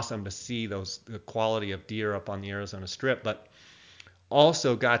awesome to see the quality of deer up on the Arizona Strip, but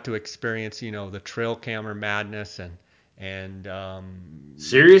also got to experience, the trail camera madness, and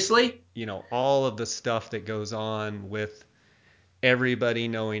Seriously? all of the stuff that goes on with everybody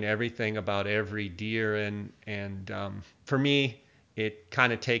knowing everything about every deer. And for me, it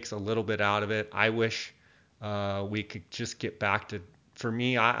kind of takes a little bit out of it. I wish we could just get back to, for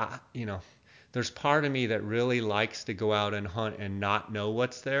me, there's part of me that really likes to go out and hunt and not know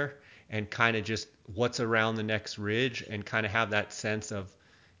what's there, and kind of just what's around the next ridge, and kind of have that sense of,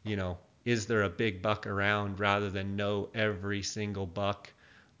 is there a big buck around, rather than know every single buck.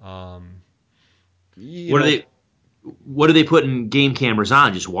 What are they putting game cameras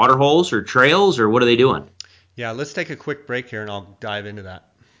on? Just water holes or trails, or what are they doing? Yeah, let's take a quick break here and I'll dive into that.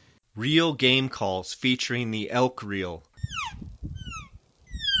 Reel game calls featuring the elk reel.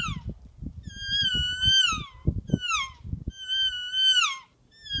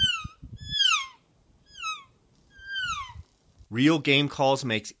 Reel Game Calls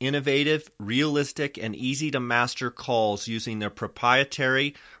makes innovative, realistic, and easy-to-master calls using their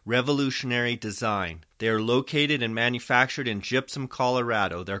proprietary, revolutionary design. They are located and manufactured in Gypsum,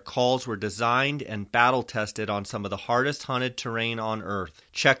 Colorado. Their calls were designed and battle-tested on some of the hardest hunted terrain on Earth.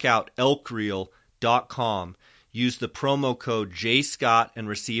 Check out elkreel.com. Use the promo code JScott and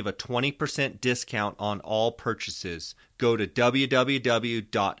receive a 20% discount on all purchases. Go to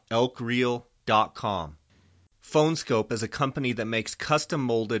www.elkreel.com. PhoneScope is a company that makes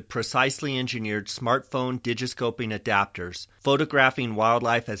custom-molded, precisely engineered smartphone digiscoping adapters. Photographing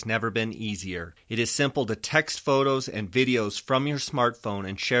wildlife has never been easier. It is simple to text photos and videos from your smartphone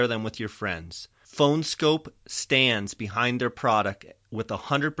and share them with your friends. PhoneScope stands behind their product with a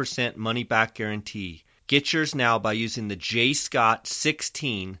 100% money-back guarantee. Get yours now by using the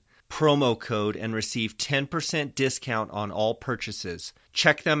JScott16 promo code and receive 10% discount on all purchases.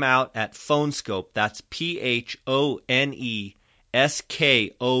 Check them out at PhoneScope. That's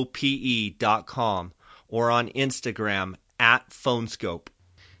PhoneSkope.com, or on Instagram at PhoneScope.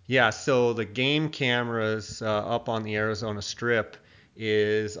 Yeah, so the game cameras up on the Arizona Strip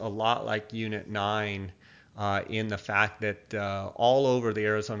is a lot like Unit 9 in the fact that all over the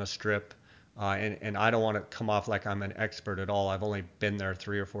Arizona Strip, and I don't want to come off like I'm an expert at all. I've only been there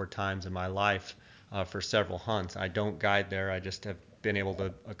 3 or 4 times in my life for several hunts. I don't guide there. I just have been able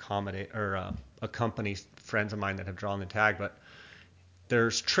to accompany friends of mine that have drawn the tag. But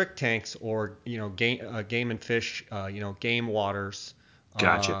there's trick tanks, or game and fish, game waters,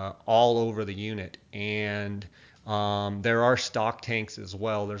 Gotcha. all over the unit. And there are stock tanks as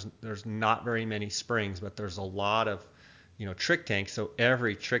well. There's not very many springs, but there's a lot of trick tanks. So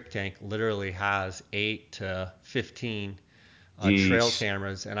every trick tank literally has 8 to 15 trail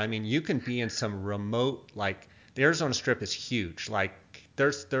cameras. And I mean, you can be in some remote, like the Arizona Strip is huge. Like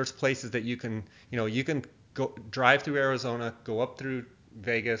there's places that you can go drive through Arizona, go up through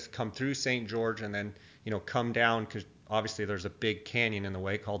Vegas, come through St. George, and then come down, because obviously there's a big canyon in the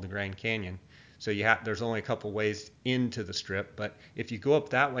way called the Grand Canyon. So there's only a couple ways into the Strip. But if you go up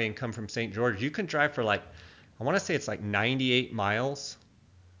that way and come from St. George, you can drive for like, I want to say it's like 98 miles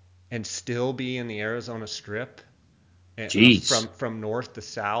and still be in the Arizona Strip, Jeez. from north to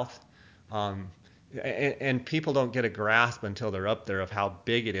south. Um, and people don't get a grasp until they're up there of how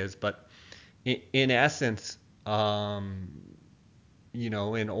big it is. But in essence, in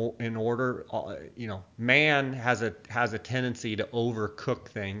order, man has a tendency to overcook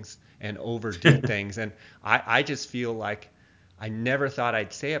things and overdo things, and I just feel like, I never thought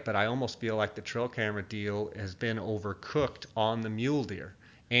I'd say it, but I almost feel like the trail camera deal has been overcooked on the mule deer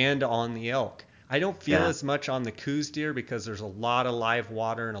and on the elk. I don't feel Yeah. as much on the Coues deer because there's a lot of live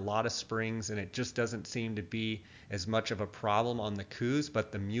water and a lot of springs, and it just doesn't seem to be as much of a problem on the Coues.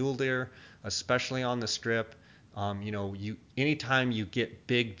 But the mule deer, especially on the Strip, anytime you get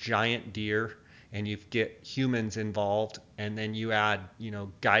big giant deer and you get humans involved, and then you add,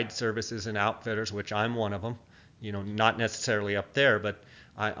 guide services and outfitters, which I'm one of them, not necessarily up there, but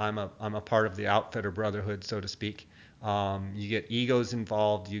I'm a part of the outfitter brotherhood, so to speak. You get egos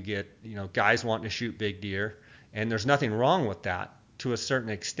involved, you get, guys wanting to shoot big deer, and there's nothing wrong with that to a certain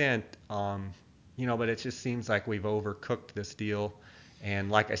extent, but it just seems like we've overcooked this deal. And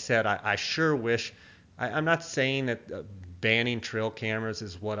like I said, I sure wish. I'm not saying that banning trail cameras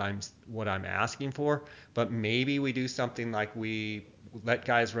is what I'm asking for, but maybe we do something like we let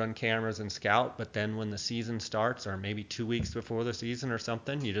guys run cameras and scout, but then when the season starts, or maybe 2 weeks before the season or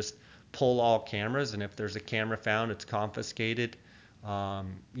something, you just pull all cameras, and if there's a camera found, it's confiscated.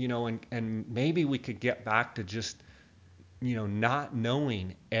 And maybe we could get back to just, not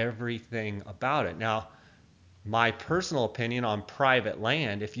knowing everything about it. Now, my personal opinion on private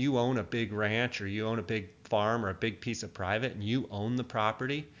land, if you own a big ranch or you own a big farm or a big piece of private and you own the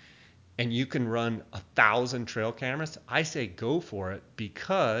property and you can run 1,000 trail cameras, I say go for it,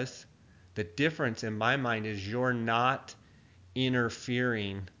 because the difference in my mind is you're not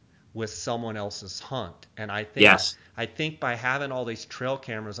interfering with someone else's hunt. And Yes. I think by having all these trail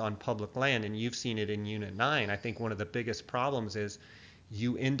cameras on public land, and you've seen it in Unit 9, I think one of the biggest problems is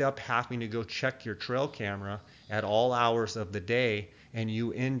you end up having to go check your trail camera at all hours of the day, and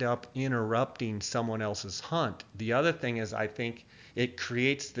you end up interrupting someone else's hunt. The other thing is, I think it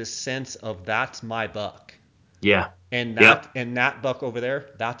creates this sense of, that's my buck. Yeah. And Yep. that buck over there,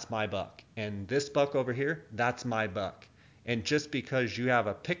 that's my buck. And this buck over here, that's my buck. And just because you have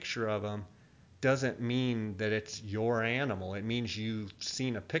a picture of them doesn't mean that it's your animal. It means you've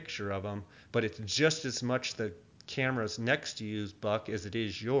seen a picture of them, but it's just as much the camera's next to you's buck as it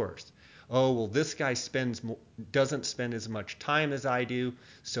is yours. Oh, well, this guy doesn't spend as much time as I do,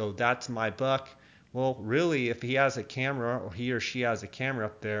 so that's my buck. Well, really, if he has a camera, or he or she has a camera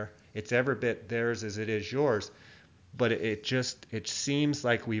up there, it's every bit theirs as it is yours. But it seems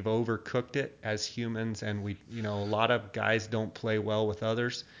like we've overcooked it as humans, and a lot of guys don't play well with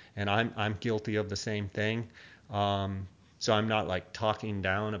others, and I'm guilty of the same thing. So I'm not like talking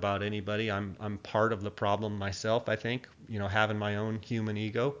down about anybody. I'm part of the problem myself, I think, having my own human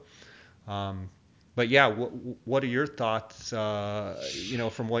ego. But yeah, what are your thoughts,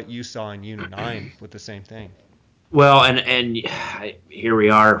 from what you saw in Unit 9 with the same thing? Well, and here we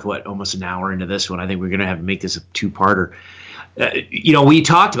are, almost an hour into this one. I think we're going to have to make this a two-parter. We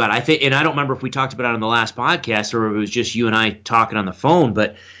talked about it, I think, and I don't remember if we talked about it on the last podcast or if it was just you and I talking on the phone.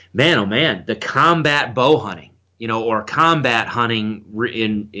 But man, oh man, the combat bow hunting, or combat hunting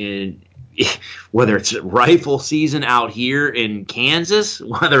in whether it's rifle season out here in Kansas,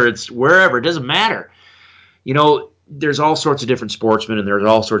 whether it's wherever, it doesn't matter. There's all sorts of different sportsmen and there's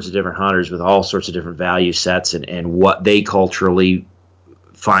all sorts of different hunters with all sorts of different value sets and what they culturally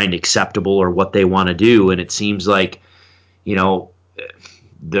find acceptable or what they want to do. And it seems like, a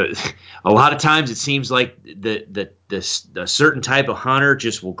lot of times it seems like the certain type of hunter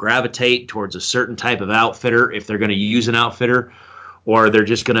just will gravitate towards a certain type of outfitter if they're going to use an outfitter, or they're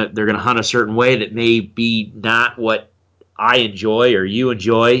going to hunt a certain way that may be not what I enjoy or you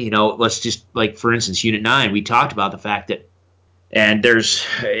enjoy. Let's just, like, for instance, Unit 9, we talked about the fact that, and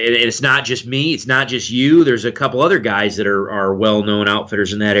it's not just me, it's not just you. There's a couple other guys that are well-known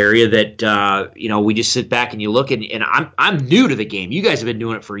outfitters in that area that, we just sit back and you look, and I'm new to the game. You guys have been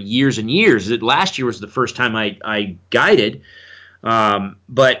doing it for years and years. Last year was the first time I guided.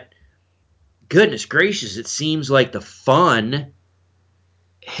 But goodness gracious, it seems like the fun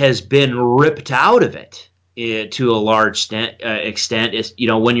has been ripped out of it. To a large extent, is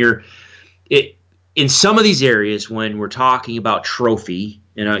when you're in some of these areas when we're talking about trophy,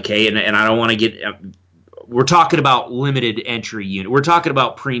 and I don't want to get. We're talking about limited entry unit. We're talking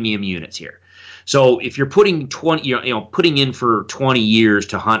about premium units here. So if you're putting 20, putting in for 20 years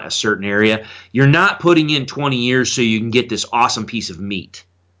to hunt a certain area, you're not putting in 20 years so you can get this awesome piece of meat.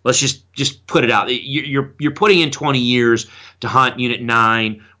 Let's just put it out. You're putting in 20 years to hunt Unit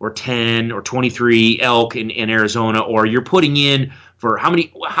 9 or 10 or 23 elk in Arizona, or you're putting in for how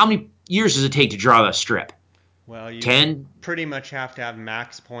many years does it take to draw a strip? Well, you 10, pretty much have to have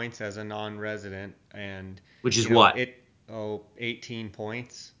max points as a non-resident, and which is what? 18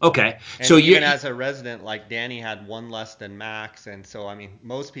 points. Okay, And so even as a resident, like Danny had one less than max, and so I mean,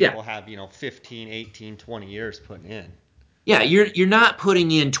 most yeah. people have 15, 18, 20 years put in. Yeah, you're not putting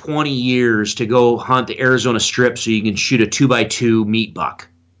in 20 years to go hunt the Arizona Strip so you can shoot a 2x2 meat buck.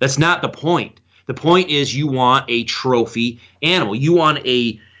 That's not the point. The point is you want a trophy animal. You want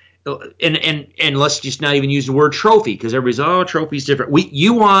and let's just not even use the word trophy because everybody's trophy's different.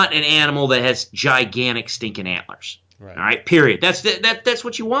 You want an animal that has gigantic stinking antlers. Right. All right, period. That's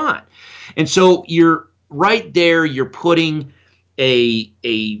what you want. And so you're right there. You're putting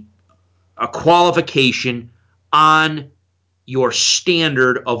a qualification on your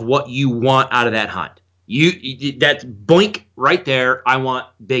standard of what you want out of that hunt. That's boink right there. I want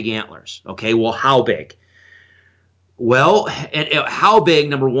big antlers. Okay, well, how big? Well, and how big,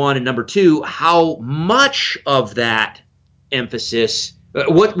 number one, and number two, how much of that emphasis?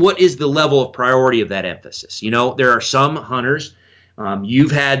 What is the level of priority of that emphasis? There are some hunters.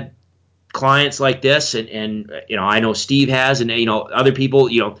 You've had clients like this, and I know Steve has, and other people.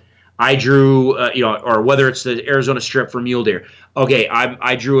 I drew, or whether it's the Arizona Strip for mule deer. Okay,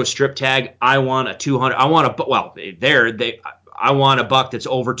 I drew a strip tag. I want a 200. I want I want a buck that's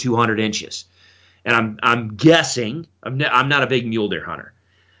over 200 inches. And I'm guessing. I'm not a big mule deer hunter,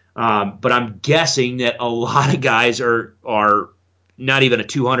 but I'm guessing that a lot of guys are not even a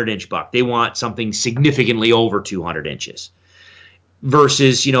 200-inch buck. They want something significantly over 200 inches.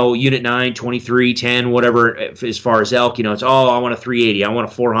 Versus, Unit 9, 23, 10, whatever, as far as elk, it's, I want a 380, I want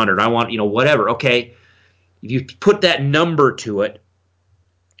a 400, I want, whatever. Okay, if you put that number to it,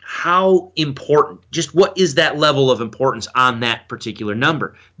 how important, just what is that level of importance on that particular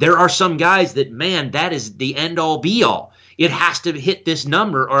number? There are some guys that, man, that is the end-all, be-all. It has to hit this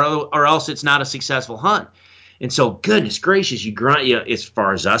number or else it's not a successful hunt. And so, goodness gracious, you grind, as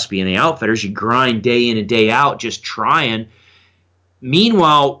far as us being the outfitters, you grind day in and day out just trying.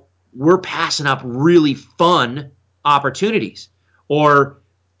 Meanwhile, we're passing up really fun opportunities or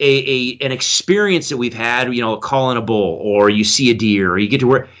an experience that we've had, calling a bull, or you see a deer, or you get to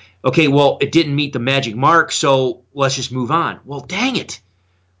where, okay, well, it didn't meet the magic mark, so let's just move on. Well, dang it.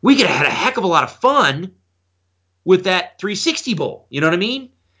 We could have had a heck of a lot of fun with that 360 bull. You know what I mean?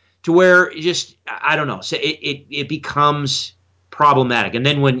 To where I don't know. So it becomes problematic. And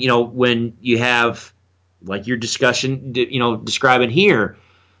then when you have, like your discussion, describing here,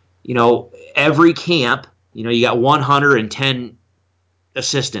 every camp, you got 110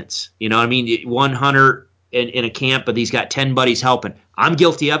 assistants. You know what I mean? One hunter in a camp, but he's got 10 buddies helping. I'm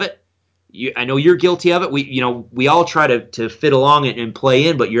guilty of it. I know you're guilty of it. We all try to fit along and play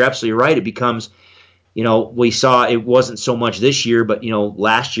in, but you're absolutely right. It becomes, we saw it wasn't so much this year, but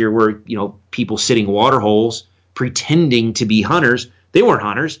last year where people sitting water holes pretending to be hunters. They weren't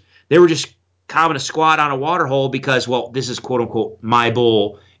hunters. They were just cobbing a squat on a water hole because, well, this is quote unquote my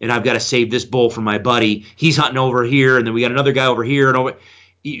bull, and I've got to save this bull for my buddy. He's hunting over here, and then we got another guy over here, and over.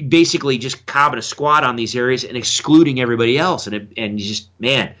 Basically, just cobbing a squat on these areas and excluding everybody else, and just,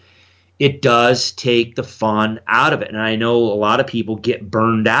 man, it does take the fun out of it. And I know a lot of people get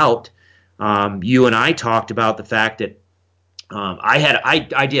burned out. You and I talked about the fact that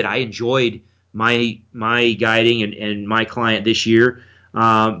I enjoyed my guiding and my client this year,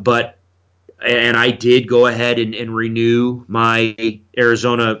 but I did go ahead and renew my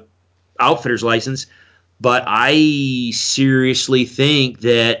Arizona outfitter's license. But I seriously think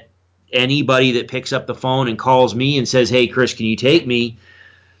that anybody that picks up the phone and calls me and says, "Hey, Chris, can you take me?"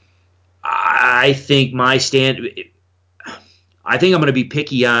 I think I'm going to be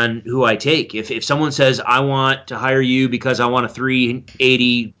picky on who I take. If someone says, "I want to hire you because I want a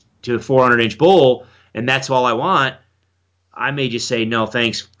 380 to 400-inch bull," and that's all I want, I may just say, "No,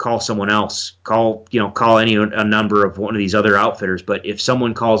 thanks, call someone else. Call a number of one of these other outfitters." But if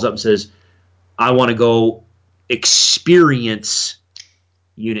someone calls up and says, "I want to go experience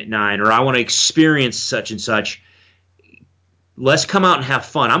Unit 9, or I want to experience such and such," let's come out and have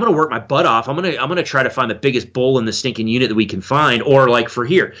fun. I'm going to work my butt off. I'm going to try to find the biggest bull in the stinking unit that we can find. Or like for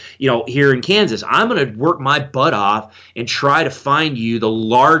here in Kansas, I'm going to work my butt off and try to find you the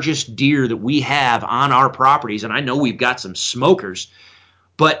largest deer that we have on our properties. And I know we've got some smokers,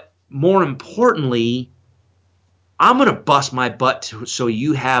 but more importantly, I'm going to bust my butt so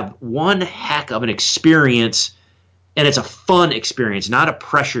you have one heck of an experience, and it's a fun experience, not a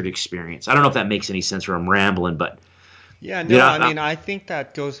pressured experience. I don't know if that makes any sense or I'm rambling, but Yeah, dude, no, I mean, I think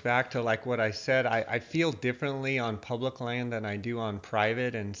that goes back to like what I said. I feel differently on public land than I do on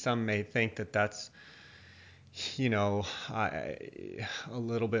private, and some may think that that's, you know, a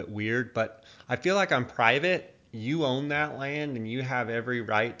little bit weird, but I feel like on private, you own that land and you have every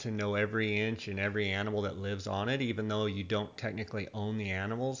right to know every inch and every animal that lives on it, even though you don't technically own the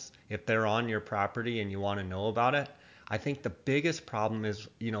animals. If they're on your property and you want to know about it, I think the biggest problem is,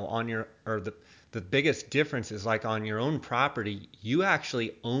 on your, or the biggest difference is like on your own property, you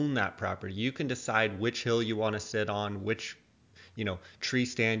actually own that property. You can decide which hill you want to sit on, which tree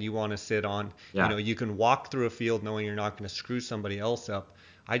stand you want to sit on. yeah, You can walk through a field knowing you're not going to screw somebody else up.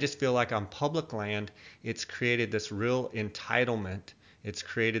 I just feel like on public land, it's created this real entitlement. It's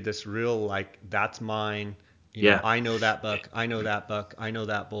created this real, like, that's mine. yeah, I know that buck, I know that buck, I know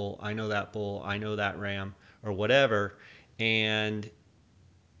that bull, I know that bull, I know that ram, or whatever. And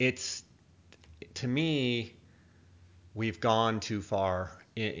it's, to me, we've gone too far.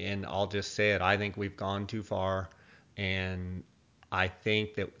 And I'll just say it. I think we've gone too far. And I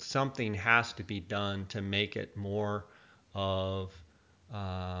think that something has to be done to make it more of,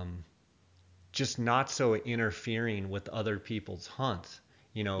 um, just not so interfering with other people's hunts.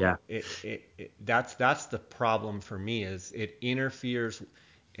 yeah, That's the problem for me, is it interferes.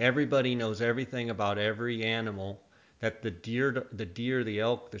 Everybody knows everything about every animal, that the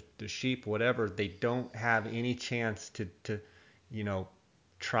elk, the sheep, whatever, they don't have any chance to you know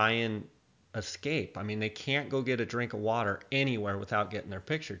try and escape. I mean, they can't go get a drink of water anywhere without getting their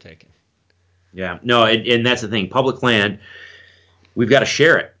picture taken. yeah. No, and that's the thing. Public land, we've got to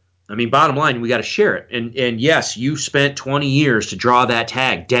share it. I mean, bottom line, we got to share it. And yes, you spent 20 years to draw that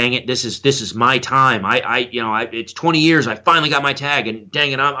tag. Dang it, this is my time. It's 20 years. I finally got my tag, and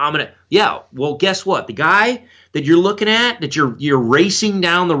dang it, I'm gonna. Yeah. Well, guess what? The guy that you're looking at, that you're racing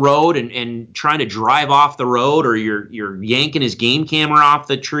down the road and trying to drive off the road, or you're yanking his game camera off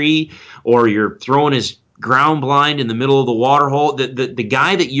the tree, or you're throwing his ground blind in the middle of the water hole. The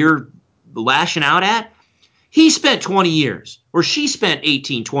guy that you're lashing out at, he spent 20 years, or she spent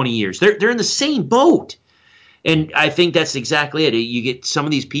 18, 20 years. They're in the same boat. And I think that's exactly it. You get some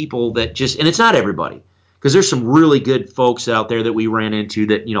of these people that just, and it's not everybody, because there's some really good folks out there that we ran into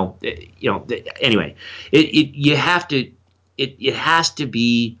that, anyway, you have to, it has to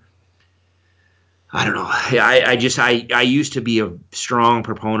be, I don't know. I used to be a strong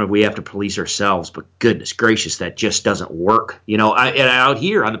proponent of we have to police ourselves, but goodness gracious, that just doesn't work. And out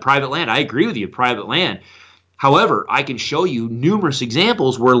here on the private land, I agree with you, private land. However, I can show you numerous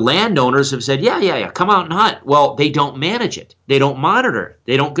examples where landowners have said, yeah, come out and hunt. Well, they don't manage it. They don't monitor it.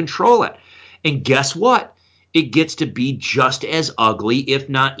 They don't control it. And guess what? It gets to be just as ugly, if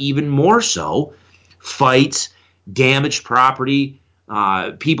not even more so. Fights, damaged property,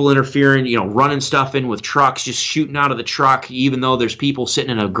 people interfering, running stuff in with trucks, just shooting out of the truck, even though there's people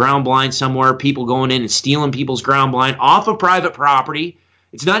sitting in a ground blind somewhere, people going in and stealing people's ground blind off of private property.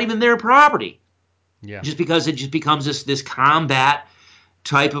 It's not even their property, Yeah. just because it just becomes this combat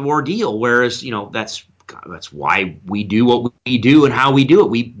type of ordeal. Whereas, that's why we do what we do and how we do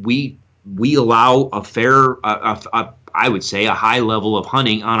it. We allow a fair, I would say, a high level of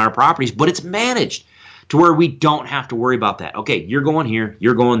hunting on our properties, but it's managed to where we don't have to worry about that. Okay, you're going here,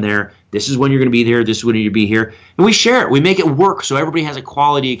 you're going there. This is when you're going to be there. This is when you're going to be here, and we share it. We make it work so everybody has a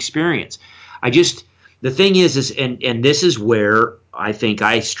quality experience. The thing is and this is where I think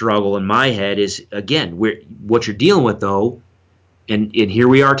I struggle in my head is, again, what you're dealing with, though, and here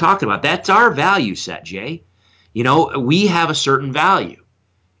we are talking about, that's our value set, Jay. We have a certain value,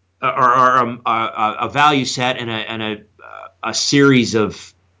 or a value set, and a series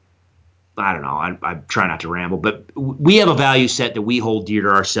of, I don't know, I'm trying not to ramble, but we have a value set that we hold dear to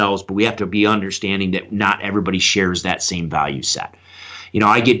ourselves, but we have to be understanding that not everybody shares that same value set.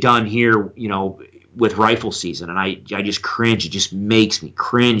 I get done here, with rifle season, and I just cringe. It just makes me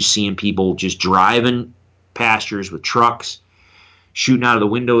cringe seeing people just driving pastures with trucks, shooting out of the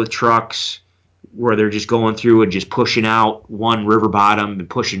window with trucks, where they're just going through and just pushing out one river bottom and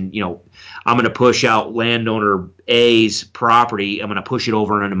pushing, I'm going to push out landowner A's property. I'm going to push it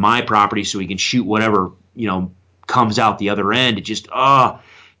over into my property so he can shoot whatever, comes out the other end. It just,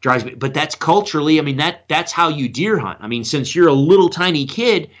 drives me. But that's culturally, I mean, that's how you deer hunt. I mean, since you're a little tiny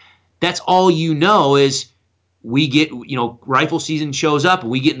kid, that's all is we get, rifle season shows up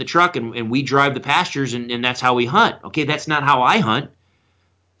and we get in the truck and we drive the pastures and that's how we hunt. Okay, that's not how I hunt.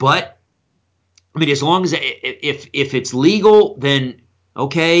 But, I mean, as long as, if it's legal, then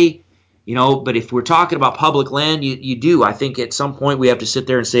okay. But if we're talking about public land, you do. I think at some point we have to sit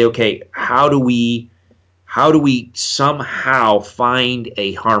there and say, okay, how do we somehow find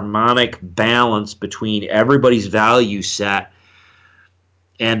a harmonic balance between everybody's value set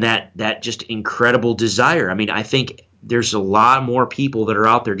and that just incredible desire? I mean, I think there's a lot more people that are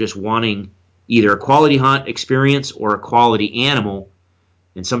out there just wanting either a quality hunt experience or a quality animal,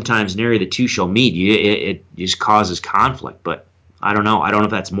 and sometimes nary the two shall meet. It just causes conflict. But I don't know. I don't know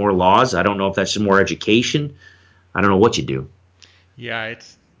if that's more laws. I don't know if that's more education. I don't know what you do. Yeah,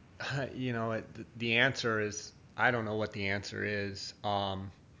 it's the answer is I don't know what the answer is. One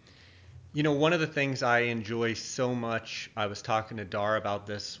of the things I enjoy so much, I was talking to Dar about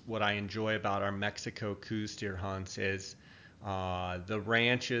this, what I enjoy about our Mexico Coues deer hunts is the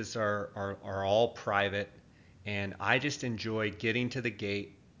ranches are all private, and I just enjoy getting to the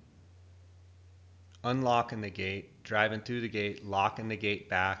gate, unlocking the gate, driving through the gate, locking the gate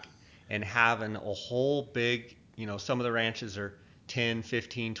back, and having a whole big, some of the ranches are 10,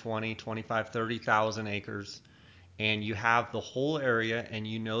 15, 20, 25, 30,000 acres, and you have the whole area and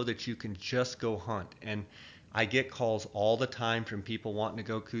you know that you can just go hunt. And I get calls all the time from people wanting to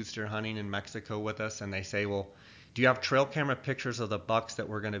go Coues deer hunting in Mexico with us, and they say, well, do you have trail camera pictures of the bucks that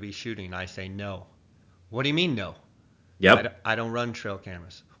we're going to be shooting? I say, no. What do you mean, no? Yep. I don't run trail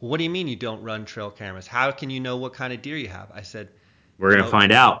cameras. Well, what do you mean you don't run trail cameras? How can you know what kind of deer you have? I said, We're going to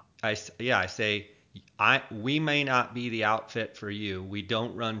find out. I say, we may not be the outfit for you. We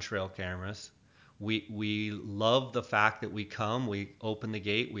don't run trail cameras. We love the fact that we come, we open the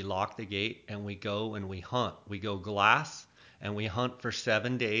gate, we lock the gate, and we go and we hunt. We go glass and we hunt for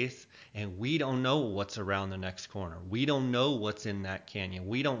 7 days, and we don't know what's around the next corner. We don't know what's in that canyon.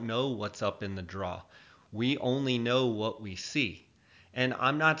 We don't know what's up in the draw. We only know what we see. And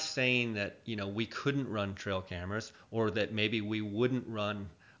I'm not saying that, we couldn't run trail cameras, or that maybe we wouldn't run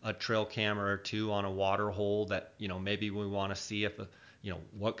a trail camera or two on a water hole that, maybe we want to see if,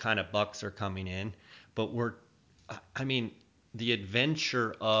 what kind of bucks are coming in. But I mean, the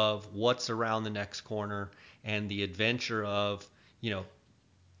adventure of what's around the next corner, and the adventure of,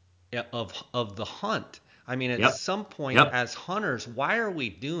 of the hunt. I mean, at Yep. some point Yep. as hunters, why are we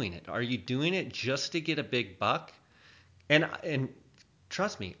doing it? Are you doing it just to get a big buck? And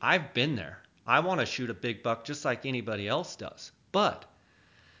trust me, I've been there. I want to shoot a big buck just like anybody else does.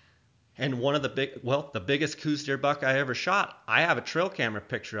 And one of the biggest Coues deer buck I ever shot, I have a trail camera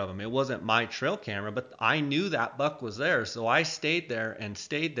picture of him. It wasn't my trail camera, but I knew that buck was there. So I stayed there and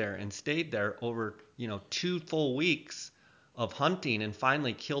stayed there and stayed there over, 2 full weeks of hunting, and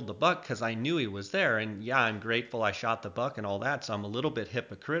finally killed the buck because I knew he was there. And yeah, I'm grateful I shot the buck and all that. So I'm a little bit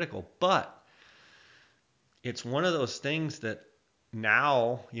hypocritical, but it's one of those things that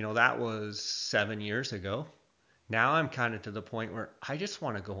now, that was 7 years ago. Now I'm kind of to the point where I just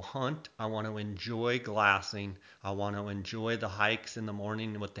want to go hunt. I want to enjoy glassing. I want to enjoy the hikes in the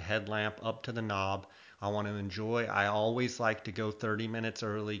morning with the headlamp up to the knob. I always like to go 30 minutes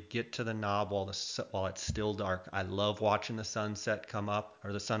early, get to the knob while it's still dark. I love watching the sunset come up,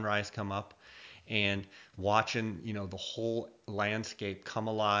 or the sunrise come up, and watching, the whole landscape come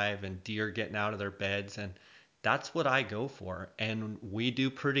alive and deer getting out of their beds. And that's what I go for. And we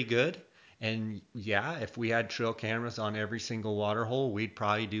do pretty good. And yeah, if we had trail cameras on every single water hole, we'd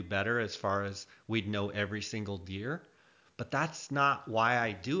probably do better as far as we'd know every single deer. But that's not why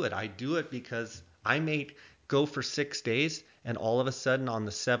I do it. I do it because I may go for 6 days, and all of a sudden on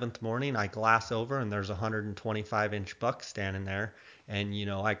the seventh morning I glass over and there's a 125-inch buck standing there, and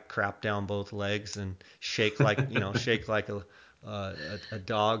I crap down both legs and shake like shake like a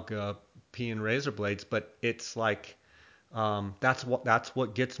dog peeing razor blades. But it's like that's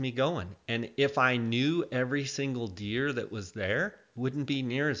what gets me going. And if I knew every single deer that was there, it wouldn't be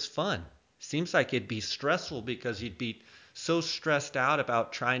near as fun. Seems like it'd be stressful because you'd be so stressed out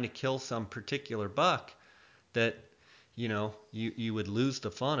about trying to kill some particular buck that you would lose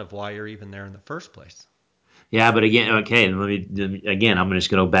the fun of why you're even there in the first place. Yeah, but again, okay, again, I'm just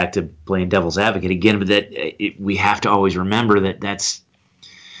going to go back to playing devil's advocate again, but we have to always remember that's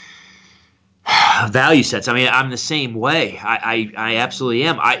value sets. I mean, I'm the same way. I absolutely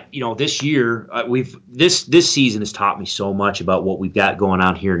am. This year this season has taught me so much about what we've got going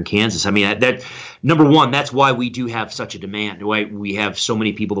on here in Kansas. I mean, that number one, that's why we do have such a demand. Why we have so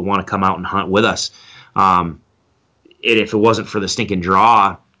many people that want to come out and hunt with us. And if it wasn't for the stinking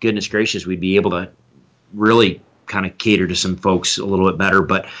draw, goodness gracious, we'd be able to really kind of cater to some folks a little bit better.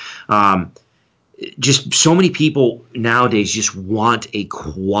 But just so many people nowadays just want a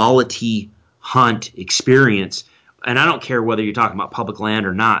quality hunt experience and I don't care whether you're talking about public land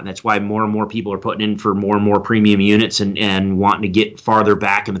or not. And that's why more and more people are putting in for more and more premium units and wanting to get farther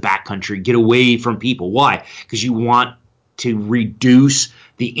back in the backcountry, get away from people. Why? Because you want to reduce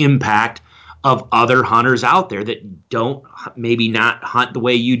the impact of other hunters out there that don't maybe not hunt the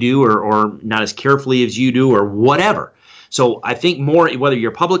way you do or not as carefully as you do or whatever. So I think more, whether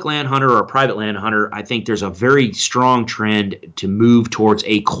you're a public land hunter or a private land hunter, I think there's a very strong trend to move towards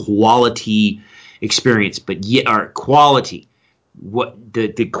a quality experience, but yet our quality. What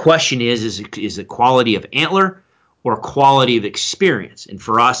the question is the quality of antler or quality of experience? And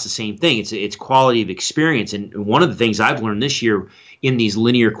for us, the same thing. It's quality of experience. And one of the things I've learned this year in these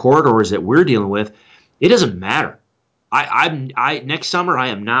linear corridors that we're dealing with, it doesn't matter. I next summer I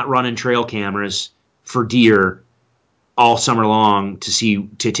am not running trail cameras for deer all summer long to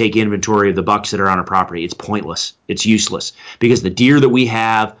take inventory of the bucks that are on our property. It's pointless. It's useless because the deer that we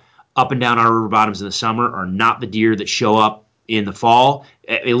have up and down our river bottoms in the summer are not the deer that show up in the fall.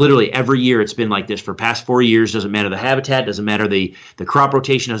 Literally every year it's been like this for the past 4 years. Doesn't matter the habitat, doesn't matter the crop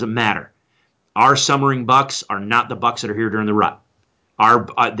rotation, doesn't matter. Our summering bucks are not the bucks that are here during the rut.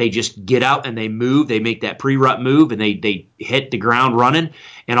 They just get out and they move. They make that pre-rut move and they hit the ground running.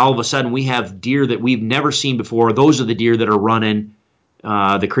 And all of a sudden we have deer that we've never seen before. Those are the deer that are running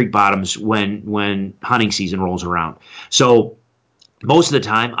the creek bottoms when hunting season rolls around. So most of the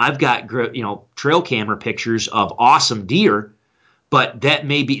time I've got trail camera pictures of awesome deer, but that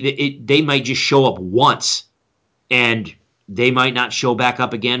may be they might just show up once and they might not show back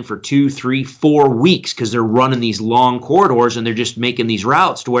up again for 2, 3, 4 weeks because they're running these long corridors and they're just making these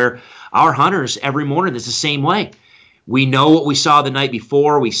routes to where our hunters every morning is the same way. We know what we saw the night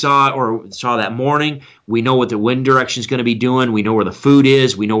before. We saw that morning. We know what the wind direction is going to be doing. We know where the food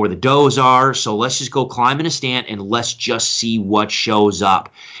is. We know where the does are. So let's just go climb in a stand and let's just see what shows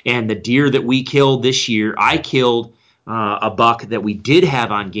up. And the deer that we killed this year, I killed a buck that we did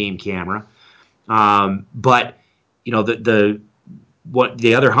have on game camera, but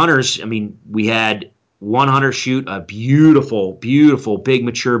the other hunters, I mean, we had one hunter shoot a beautiful, beautiful big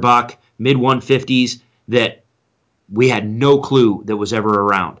mature buck, mid 150s that we had no clue that was ever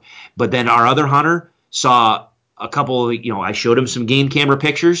around. But then our other hunter saw a couple of, I showed him some game camera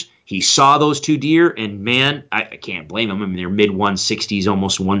pictures. He saw those 2 deer and man, I can't blame him. I mean, they're mid 160s,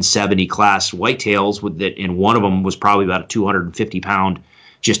 almost 170 class whitetails with that. And one of them was probably about a 250 pound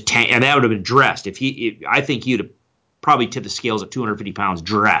and that would have been dressed. I think he'd have probably tipped the scales at 250 pounds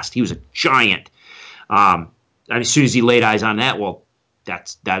dressed. He was a giant. And as soon as he laid eyes on that, well,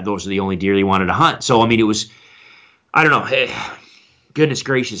 those are the only deer he wanted to hunt. So, I mean, it was, I don't know. Goodness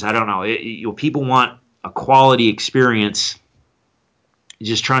gracious, I don't know. People want a quality experience.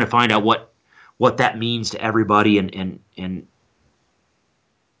 Just trying to find out what that means to everybody, and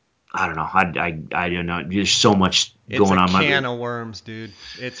I don't know. I don't know. There's so much going on. It's a can of worms, dude.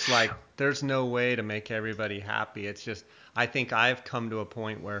 It's like there's no way to make everybody happy. It's just I think I've come to a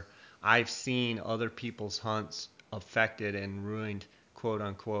point where I've seen other people's hunts affected and ruined, quote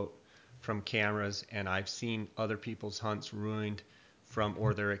unquote, from cameras, and I've seen other people's hunts ruined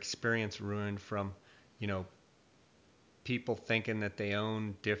or their experience ruined from, people thinking that they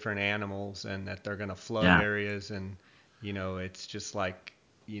own different animals and that they're going to flood areas, and it's just like,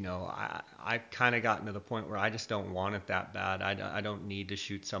 I've kind of gotten to the point where I just don't want it that bad. I don't need to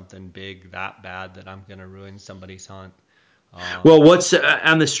shoot something big that bad that I'm going to ruin somebody's hunt. Well, what's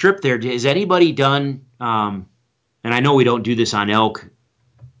on the strip there? Has anybody done? And I know we don't do this on elk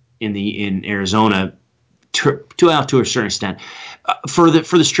in Arizona to a certain extent. For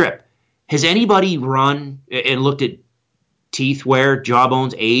the strip, has anybody run and looked at teeth wear,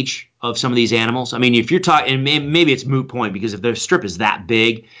 jawbones, age of some of these animals? I mean, if you're talking, and maybe it's moot point because if the strip is that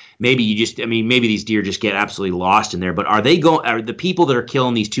big, maybe maybe these deer just get absolutely lost in there. But are the people that are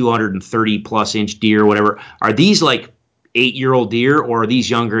killing these 230 plus inch deer, or whatever, are these like 8-year-old deer, or are these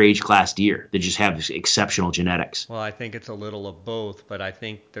younger age class deer that just have exceptional genetics? Well, I think it's a little of both, but I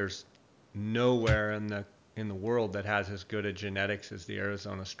think there's nowhere in the world that has as good a genetics as the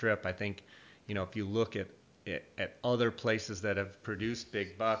Arizona Strip. I think, if you look at other places that have produced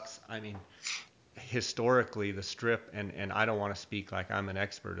big bucks, I mean, historically the Strip, and I don't want to speak like I'm an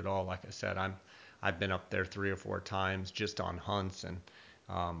expert at all. Like I said, I've been up there 3 or 4 times just on hunts, and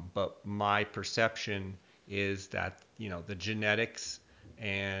but my perception is that the genetics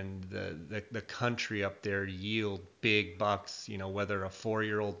and the country up there yield big bucks. Whether a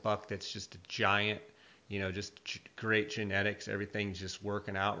 4-year-old buck that's just a giant, just great genetics, everything's just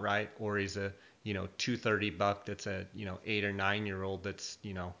working out right, or he's a 230 buck that's a 8 or 9-year-old that's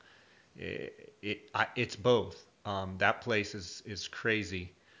it's both. That place is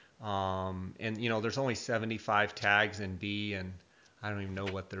crazy. And there's only 75 tags in B, and I don't even know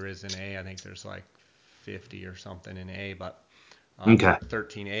what there is in A. I think there's like 50 or something in A, but Okay.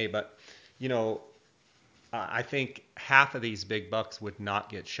 13A. But you know, I think half of these big bucks would not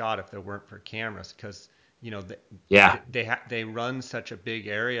get shot if there weren't for cameras, because Yeah. they run such a big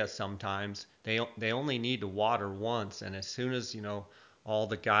area sometimes. They only need to water once, and as soon as all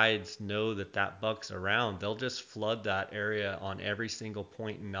the guides know that buck's around, they'll just flood that area on every single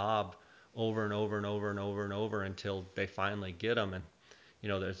point and knob over and over and over and over and over until they finally get them. And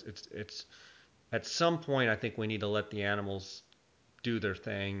it's at some point I think we need to let the animals do their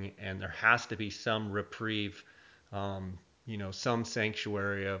thing, and there has to be some reprieve, some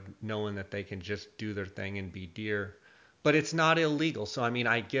sanctuary of knowing that they can just do their thing and be deer. But it's not illegal. So I mean,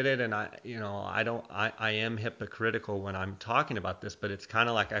 I get it, and I am hypocritical when I'm talking about this, but it's kind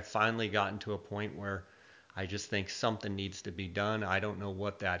of like I've finally gotten to a point where I just think something needs to be done. I don't know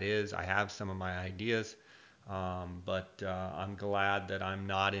what that is. I have some of my ideas, but I'm glad that I'm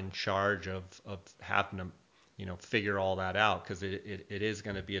not in charge of having to figure all that out, because it is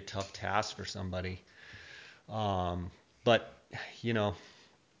going to be a tough task for somebody. But, you know,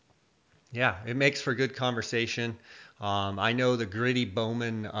 yeah, it makes for good conversation. I know the Gritty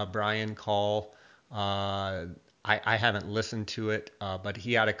Bowman, Brian Call, I haven't listened to it, but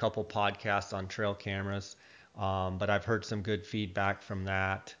he had a couple podcasts on trail cameras. But I've heard some good feedback from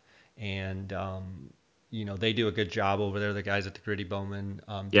that. And, they do a good job over there. The guys at the Gritty Bowman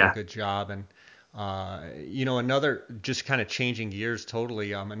do a Yeah. good job. And, another, just kind of changing gears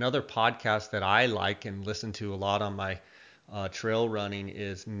totally, another podcast that I like and listen to a lot on my trail running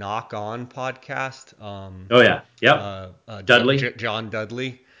is Knock On podcast. Oh yeah. Yep. Dudley. John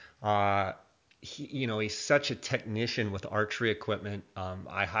Dudley. Uh, he's such a technician with archery equipment.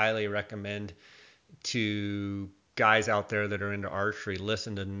 I highly recommend to guys out there that are into archery,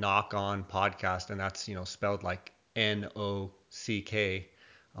 listen to Knock On podcast, and that's spelled like NOCK,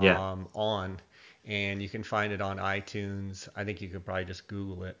 Yeah. on, and you can find it on iTunes. I think you could probably just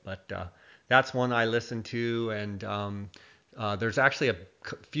Google it, but that's one I listen to. And there's actually a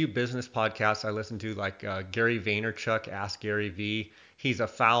few business podcasts I listen to, like Gary Vaynerchuk, Ask Gary V. He's a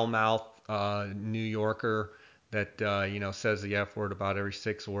foul-mouthed New Yorker that says the F word about every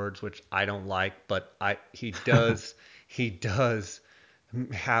 6 words, which I don't like, but he does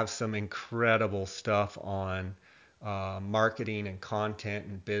have some incredible stuff on marketing and content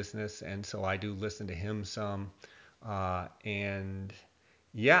and business, and so I do listen to him some. And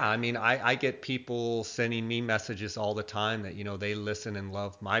yeah, I mean, I get people sending me messages all the time that they listen and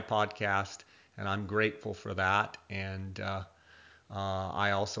love my podcast, and I'm grateful for that. And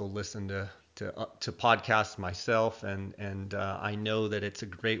I also listen to podcasts myself, and I know that it's a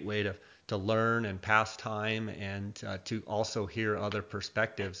great way to learn and pass time, and to also hear other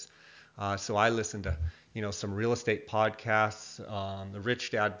perspectives. So I listen to some real estate podcasts, the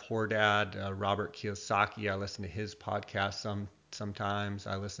Rich Dad Poor Dad, Robert Kiyosaki. I listen to his podcast sometimes.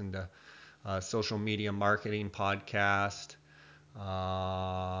 I listen to social media marketing podcast,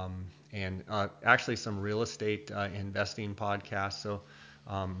 and actually some real estate investing podcasts. So,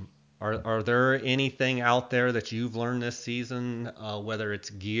 are there anything out there that you've learned this season, whether it's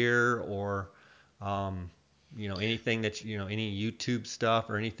gear or anything that any YouTube stuff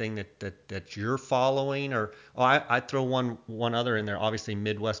or anything that you're following? Or I throw one other in there. Obviously,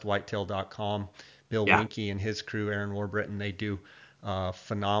 MidwestWhitetail.com. Bill Yeah. Winke and his crew, Aaron Warbritton, they do a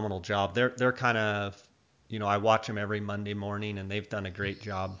phenomenal job. They're kind of, I watch them every Monday morning, and they've done a great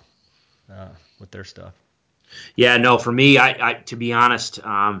job with their stuff. Yeah. No, for me, I to be honest,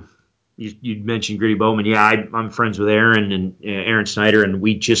 you mentioned Gritty Bowman. Yeah, I'm friends with Aaron and Aaron Snyder, and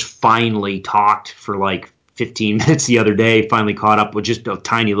we just finally talked for like 15 minutes the other day. Finally caught up with just a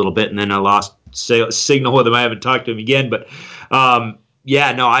tiny little bit, and then I lost signal with him. I haven't talked to him again, but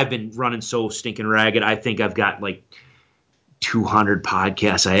yeah, no, I've been running so stinking ragged. I think I've got like 200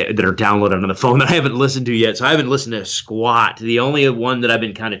 podcasts that are downloaded on the phone that I haven't listened to yet. So I haven't listened to a squat. The only one that I've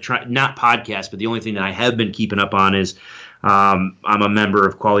been kind of trying, not podcast, but the only thing that I have been keeping up on is I'm a member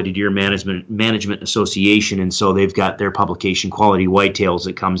of Quality Deer Management Association, and so they've got their publication Quality Whitetails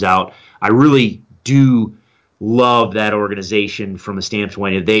that comes out. I really do love that organization from a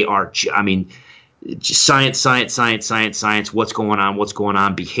standpoint of they are, I mean, just science, what's going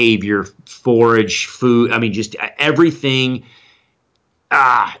on, behavior, forage, food, I mean, just everything,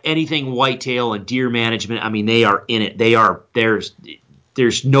 anything whitetail and deer management. I mean, they are in it.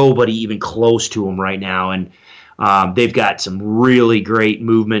 There's nobody even close to them right now. And they've got some really great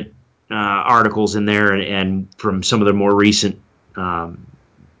movement articles in there, and from some of their more recent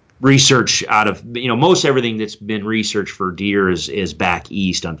research out of, most everything that's been researched for deer is back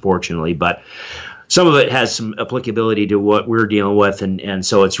east, unfortunately, but some of it has some applicability to what we're dealing with, and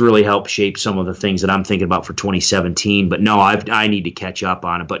so it's really helped shape some of the things that I'm thinking about for 2017. But no, I need to catch up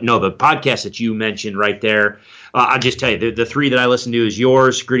on it. But no, the podcast that you mentioned right there, I'll just tell you, the three that I listen to is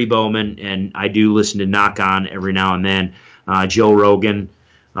yours, Gritty Bowman, and I do listen to Knock On every now and then. Joe Rogan.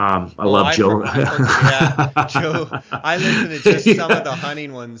 I love Joe. Joe. I listen to just some of the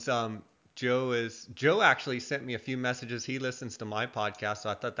hunting ones. Joe actually sent me a few messages. He listens to my podcast, so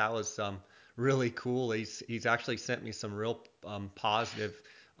I thought that was really cool. He's actually sent me some real positive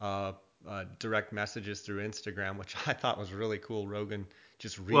direct messages through Instagram, which I thought was really cool. Rogan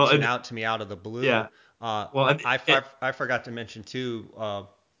just reaching out to me out of the blue. Yeah. I forgot to mention too.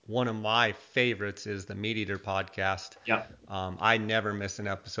 One of my favorites is the Meat Eater podcast. Yeah. I never miss an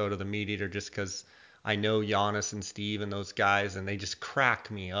episode of the Meat Eater just because I know Giannis and Steve and those guys, and they just crack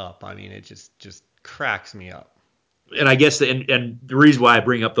me up. I mean, it just cracks me up. And I guess and the reason why I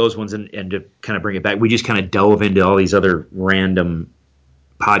bring up those ones and to kind of bring it back, we just kind of dove into all these other random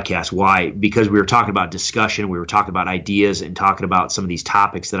podcasts. Why? Because we were talking about discussion, we were talking about ideas, and talking about some of these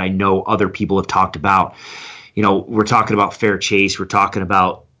topics that I know other people have talked about. We're talking about fair chase, we're talking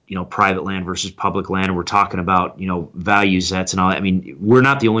about private land versus public land, and we're talking about value sets and all that. I mean, we're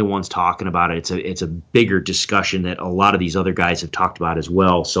not the only ones talking about it. It's a bigger discussion that a lot of these other guys have talked about as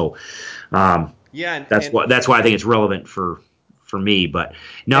well. So yeah, that's why I think it's relevant for me. But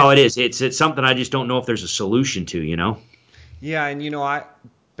no, it is. It's something I just don't know if there's a solution to. Yeah, and I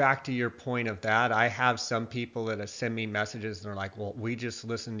back to your point of that, I have some people that have sent me messages and they're like, "Well, we just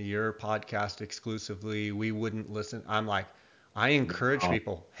listen to your podcast exclusively. We wouldn't listen." I'm like, I encourage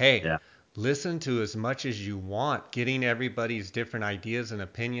people, hey, Yeah. listen to as much as you want, getting everybody's different ideas and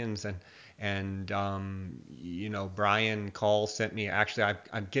opinions. And Brian Call sent me, actually,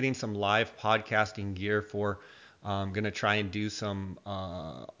 I'm getting some live podcasting gear for, I'm going to try and do some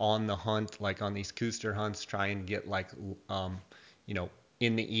on the hunt, like on these Cooster hunts, try and get like,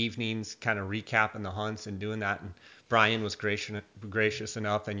 in the evenings, kind of recapping the hunts and doing that. And Brian was gracious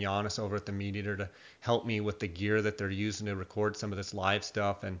enough, and Giannis over at the Meat Eater, to help me with the gear that they're using to record some of this live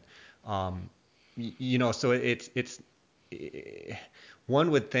stuff. And so it's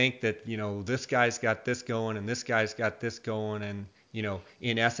one would think that this guy's got this going and this guy's got this going, and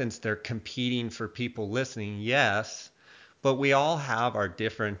in essence they're competing for people listening. Yes. But we all have our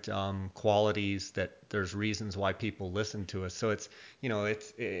different qualities that there's reasons why people listen to us. So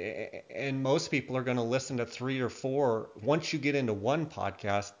and most people are going to listen to 3 or 4. Once you get into one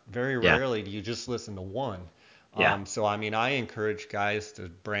podcast, very rarely do you just listen to one. Yeah. So I mean, I encourage guys to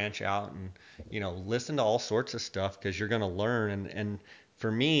branch out and listen to all sorts of stuff, because you're going to learn. And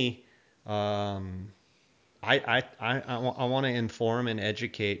for me, I want to inform and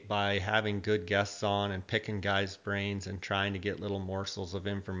educate by having good guests on and picking guys' brains and trying to get little morsels of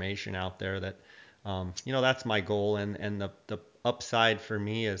information out there that, that's my goal. And the upside for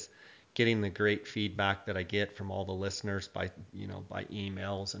me is getting the great feedback that I get from all the listeners by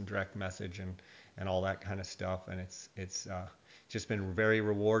emails and direct message and all that kind of stuff. And it's just been very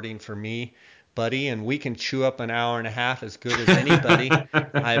rewarding for me, buddy, and we can chew up an hour and a half as good as anybody.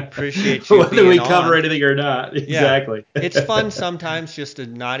 I appreciate you whether being we on. cover anything or not. Exactly. Yeah. It's fun sometimes just to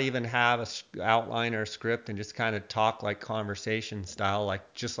not even have a outline or a script and just kind of talk like conversation style,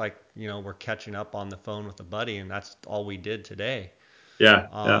 just like we're catching up on the phone with a buddy, and that's all we did today.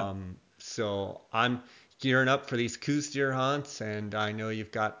 Yeah. So I'm gearing up for these Coues deer hunts, and I know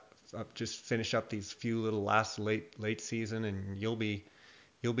you've got just finish up these few little last late season, and you'll be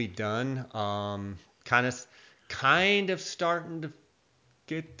done. Kind of starting to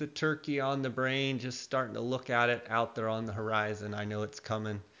get the turkey on the brain, just starting to look at it out there on the horizon. I know it's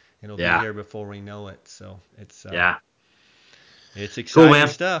coming. It'll be here before we know it. So it's exciting cool, man.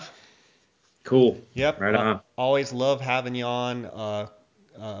 stuff. Cool. Yep. Right on. Always love having you on.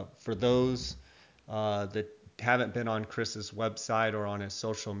 For those that haven't been on Chris's website or on his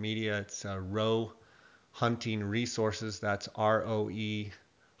social media, it's Roe Hunting Resources. That's ROE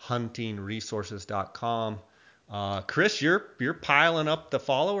huntingresources.com. Chris, you're piling up the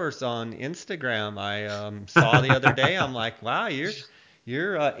followers on Instagram. I saw the other day. I'm like, wow, your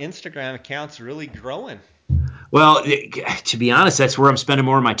Instagram account's really growing. Well, to be honest, that's where I'm spending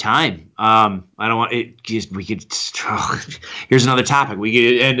more of my time. I don't want it. We could. Here's another topic. We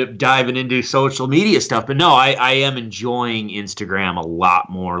could end up diving into social media stuff, but no, I am enjoying Instagram a lot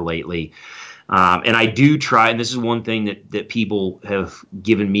more lately. And I do try, and this is one thing that people have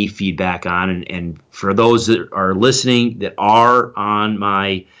given me feedback on, and for those that are listening that are on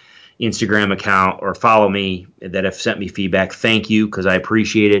my Instagram account or follow me that have sent me feedback. Thank you, because I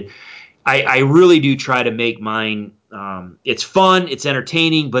appreciate it. I really do try to make mine. It's fun, it's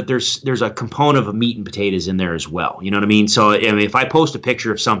entertaining, but there's a component of meat and potatoes in there as well. You know what I mean? So I mean, if I post a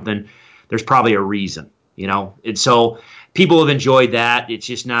picture of something, there's probably a reason. And so people have enjoyed that. It's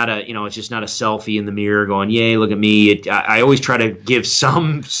just not a it's just not a selfie in the mirror going, "Yay, look at me." I always try to give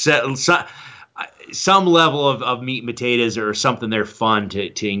some level of meat and potatoes or something they're fun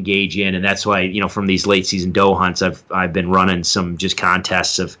to engage in, and that's why from these late season doe hunts I've been running some just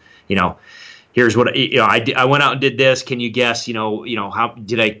contests of here's what I went out and did this. Can you guess? How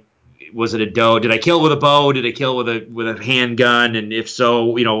did I? Was it a doe? Did I kill it with a bow? Did I kill it with a handgun? And if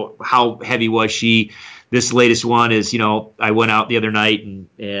so, how heavy was she? This latest one is I went out the other night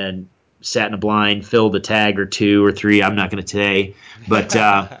and sat in a blind, filled a tag or two or three. I'm not going to today, but.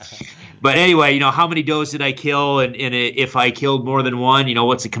 But anyway, how many does did I kill, and if I killed more than one,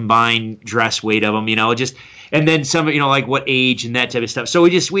 what's the combined dress weight of them, just, and then some, like what age and that type of stuff. So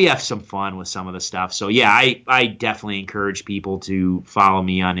we have some fun with some of the stuff. So yeah, I definitely encourage people to follow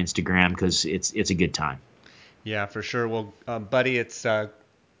me on Instagram because it's a good time. Yeah, for sure. Well, buddy, it's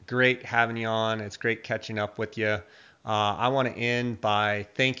great having you on. It's great catching up with you. I want to end by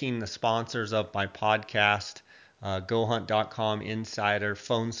thanking the sponsors of my podcast. GoHunt.com Insider,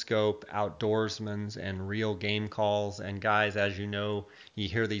 Phone Scope, Outdoorsman's, and Real Game Calls. And guys, as you know, you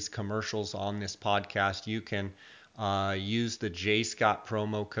hear these commercials on this podcast. You can use the JScott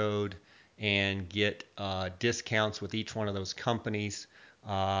promo code and get discounts with each one of those companies.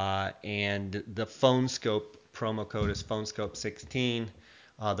 And the Phone Scope promo code is PhoneScope16.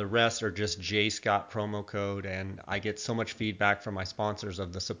 The rest are just JScott promo code, and I get so much feedback from my sponsors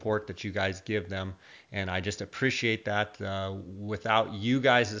of the support that you guys give them, and I just appreciate that. Without you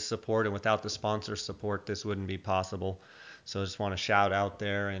guys' support and without the sponsor support, this wouldn't be possible. So I just want to shout out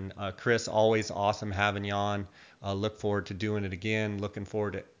there. And Chris, always awesome having you on. Look forward to doing it again. Looking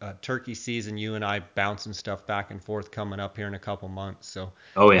forward to turkey season. You and I bouncing stuff back and forth coming up here in a couple months. So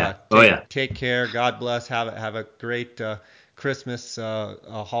take care. God bless. Have a great Christmas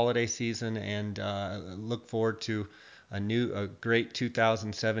holiday season, and look forward to a great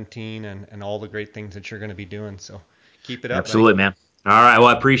 2017 and all the great things that you're going to be doing. So keep it up. Absolutely, buddy. man. All right. Well,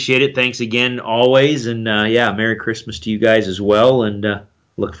 I appreciate it. Thanks again, always. And Merry Christmas to you guys as well. And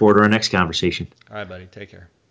look forward to our next conversation. All right, buddy. Take care.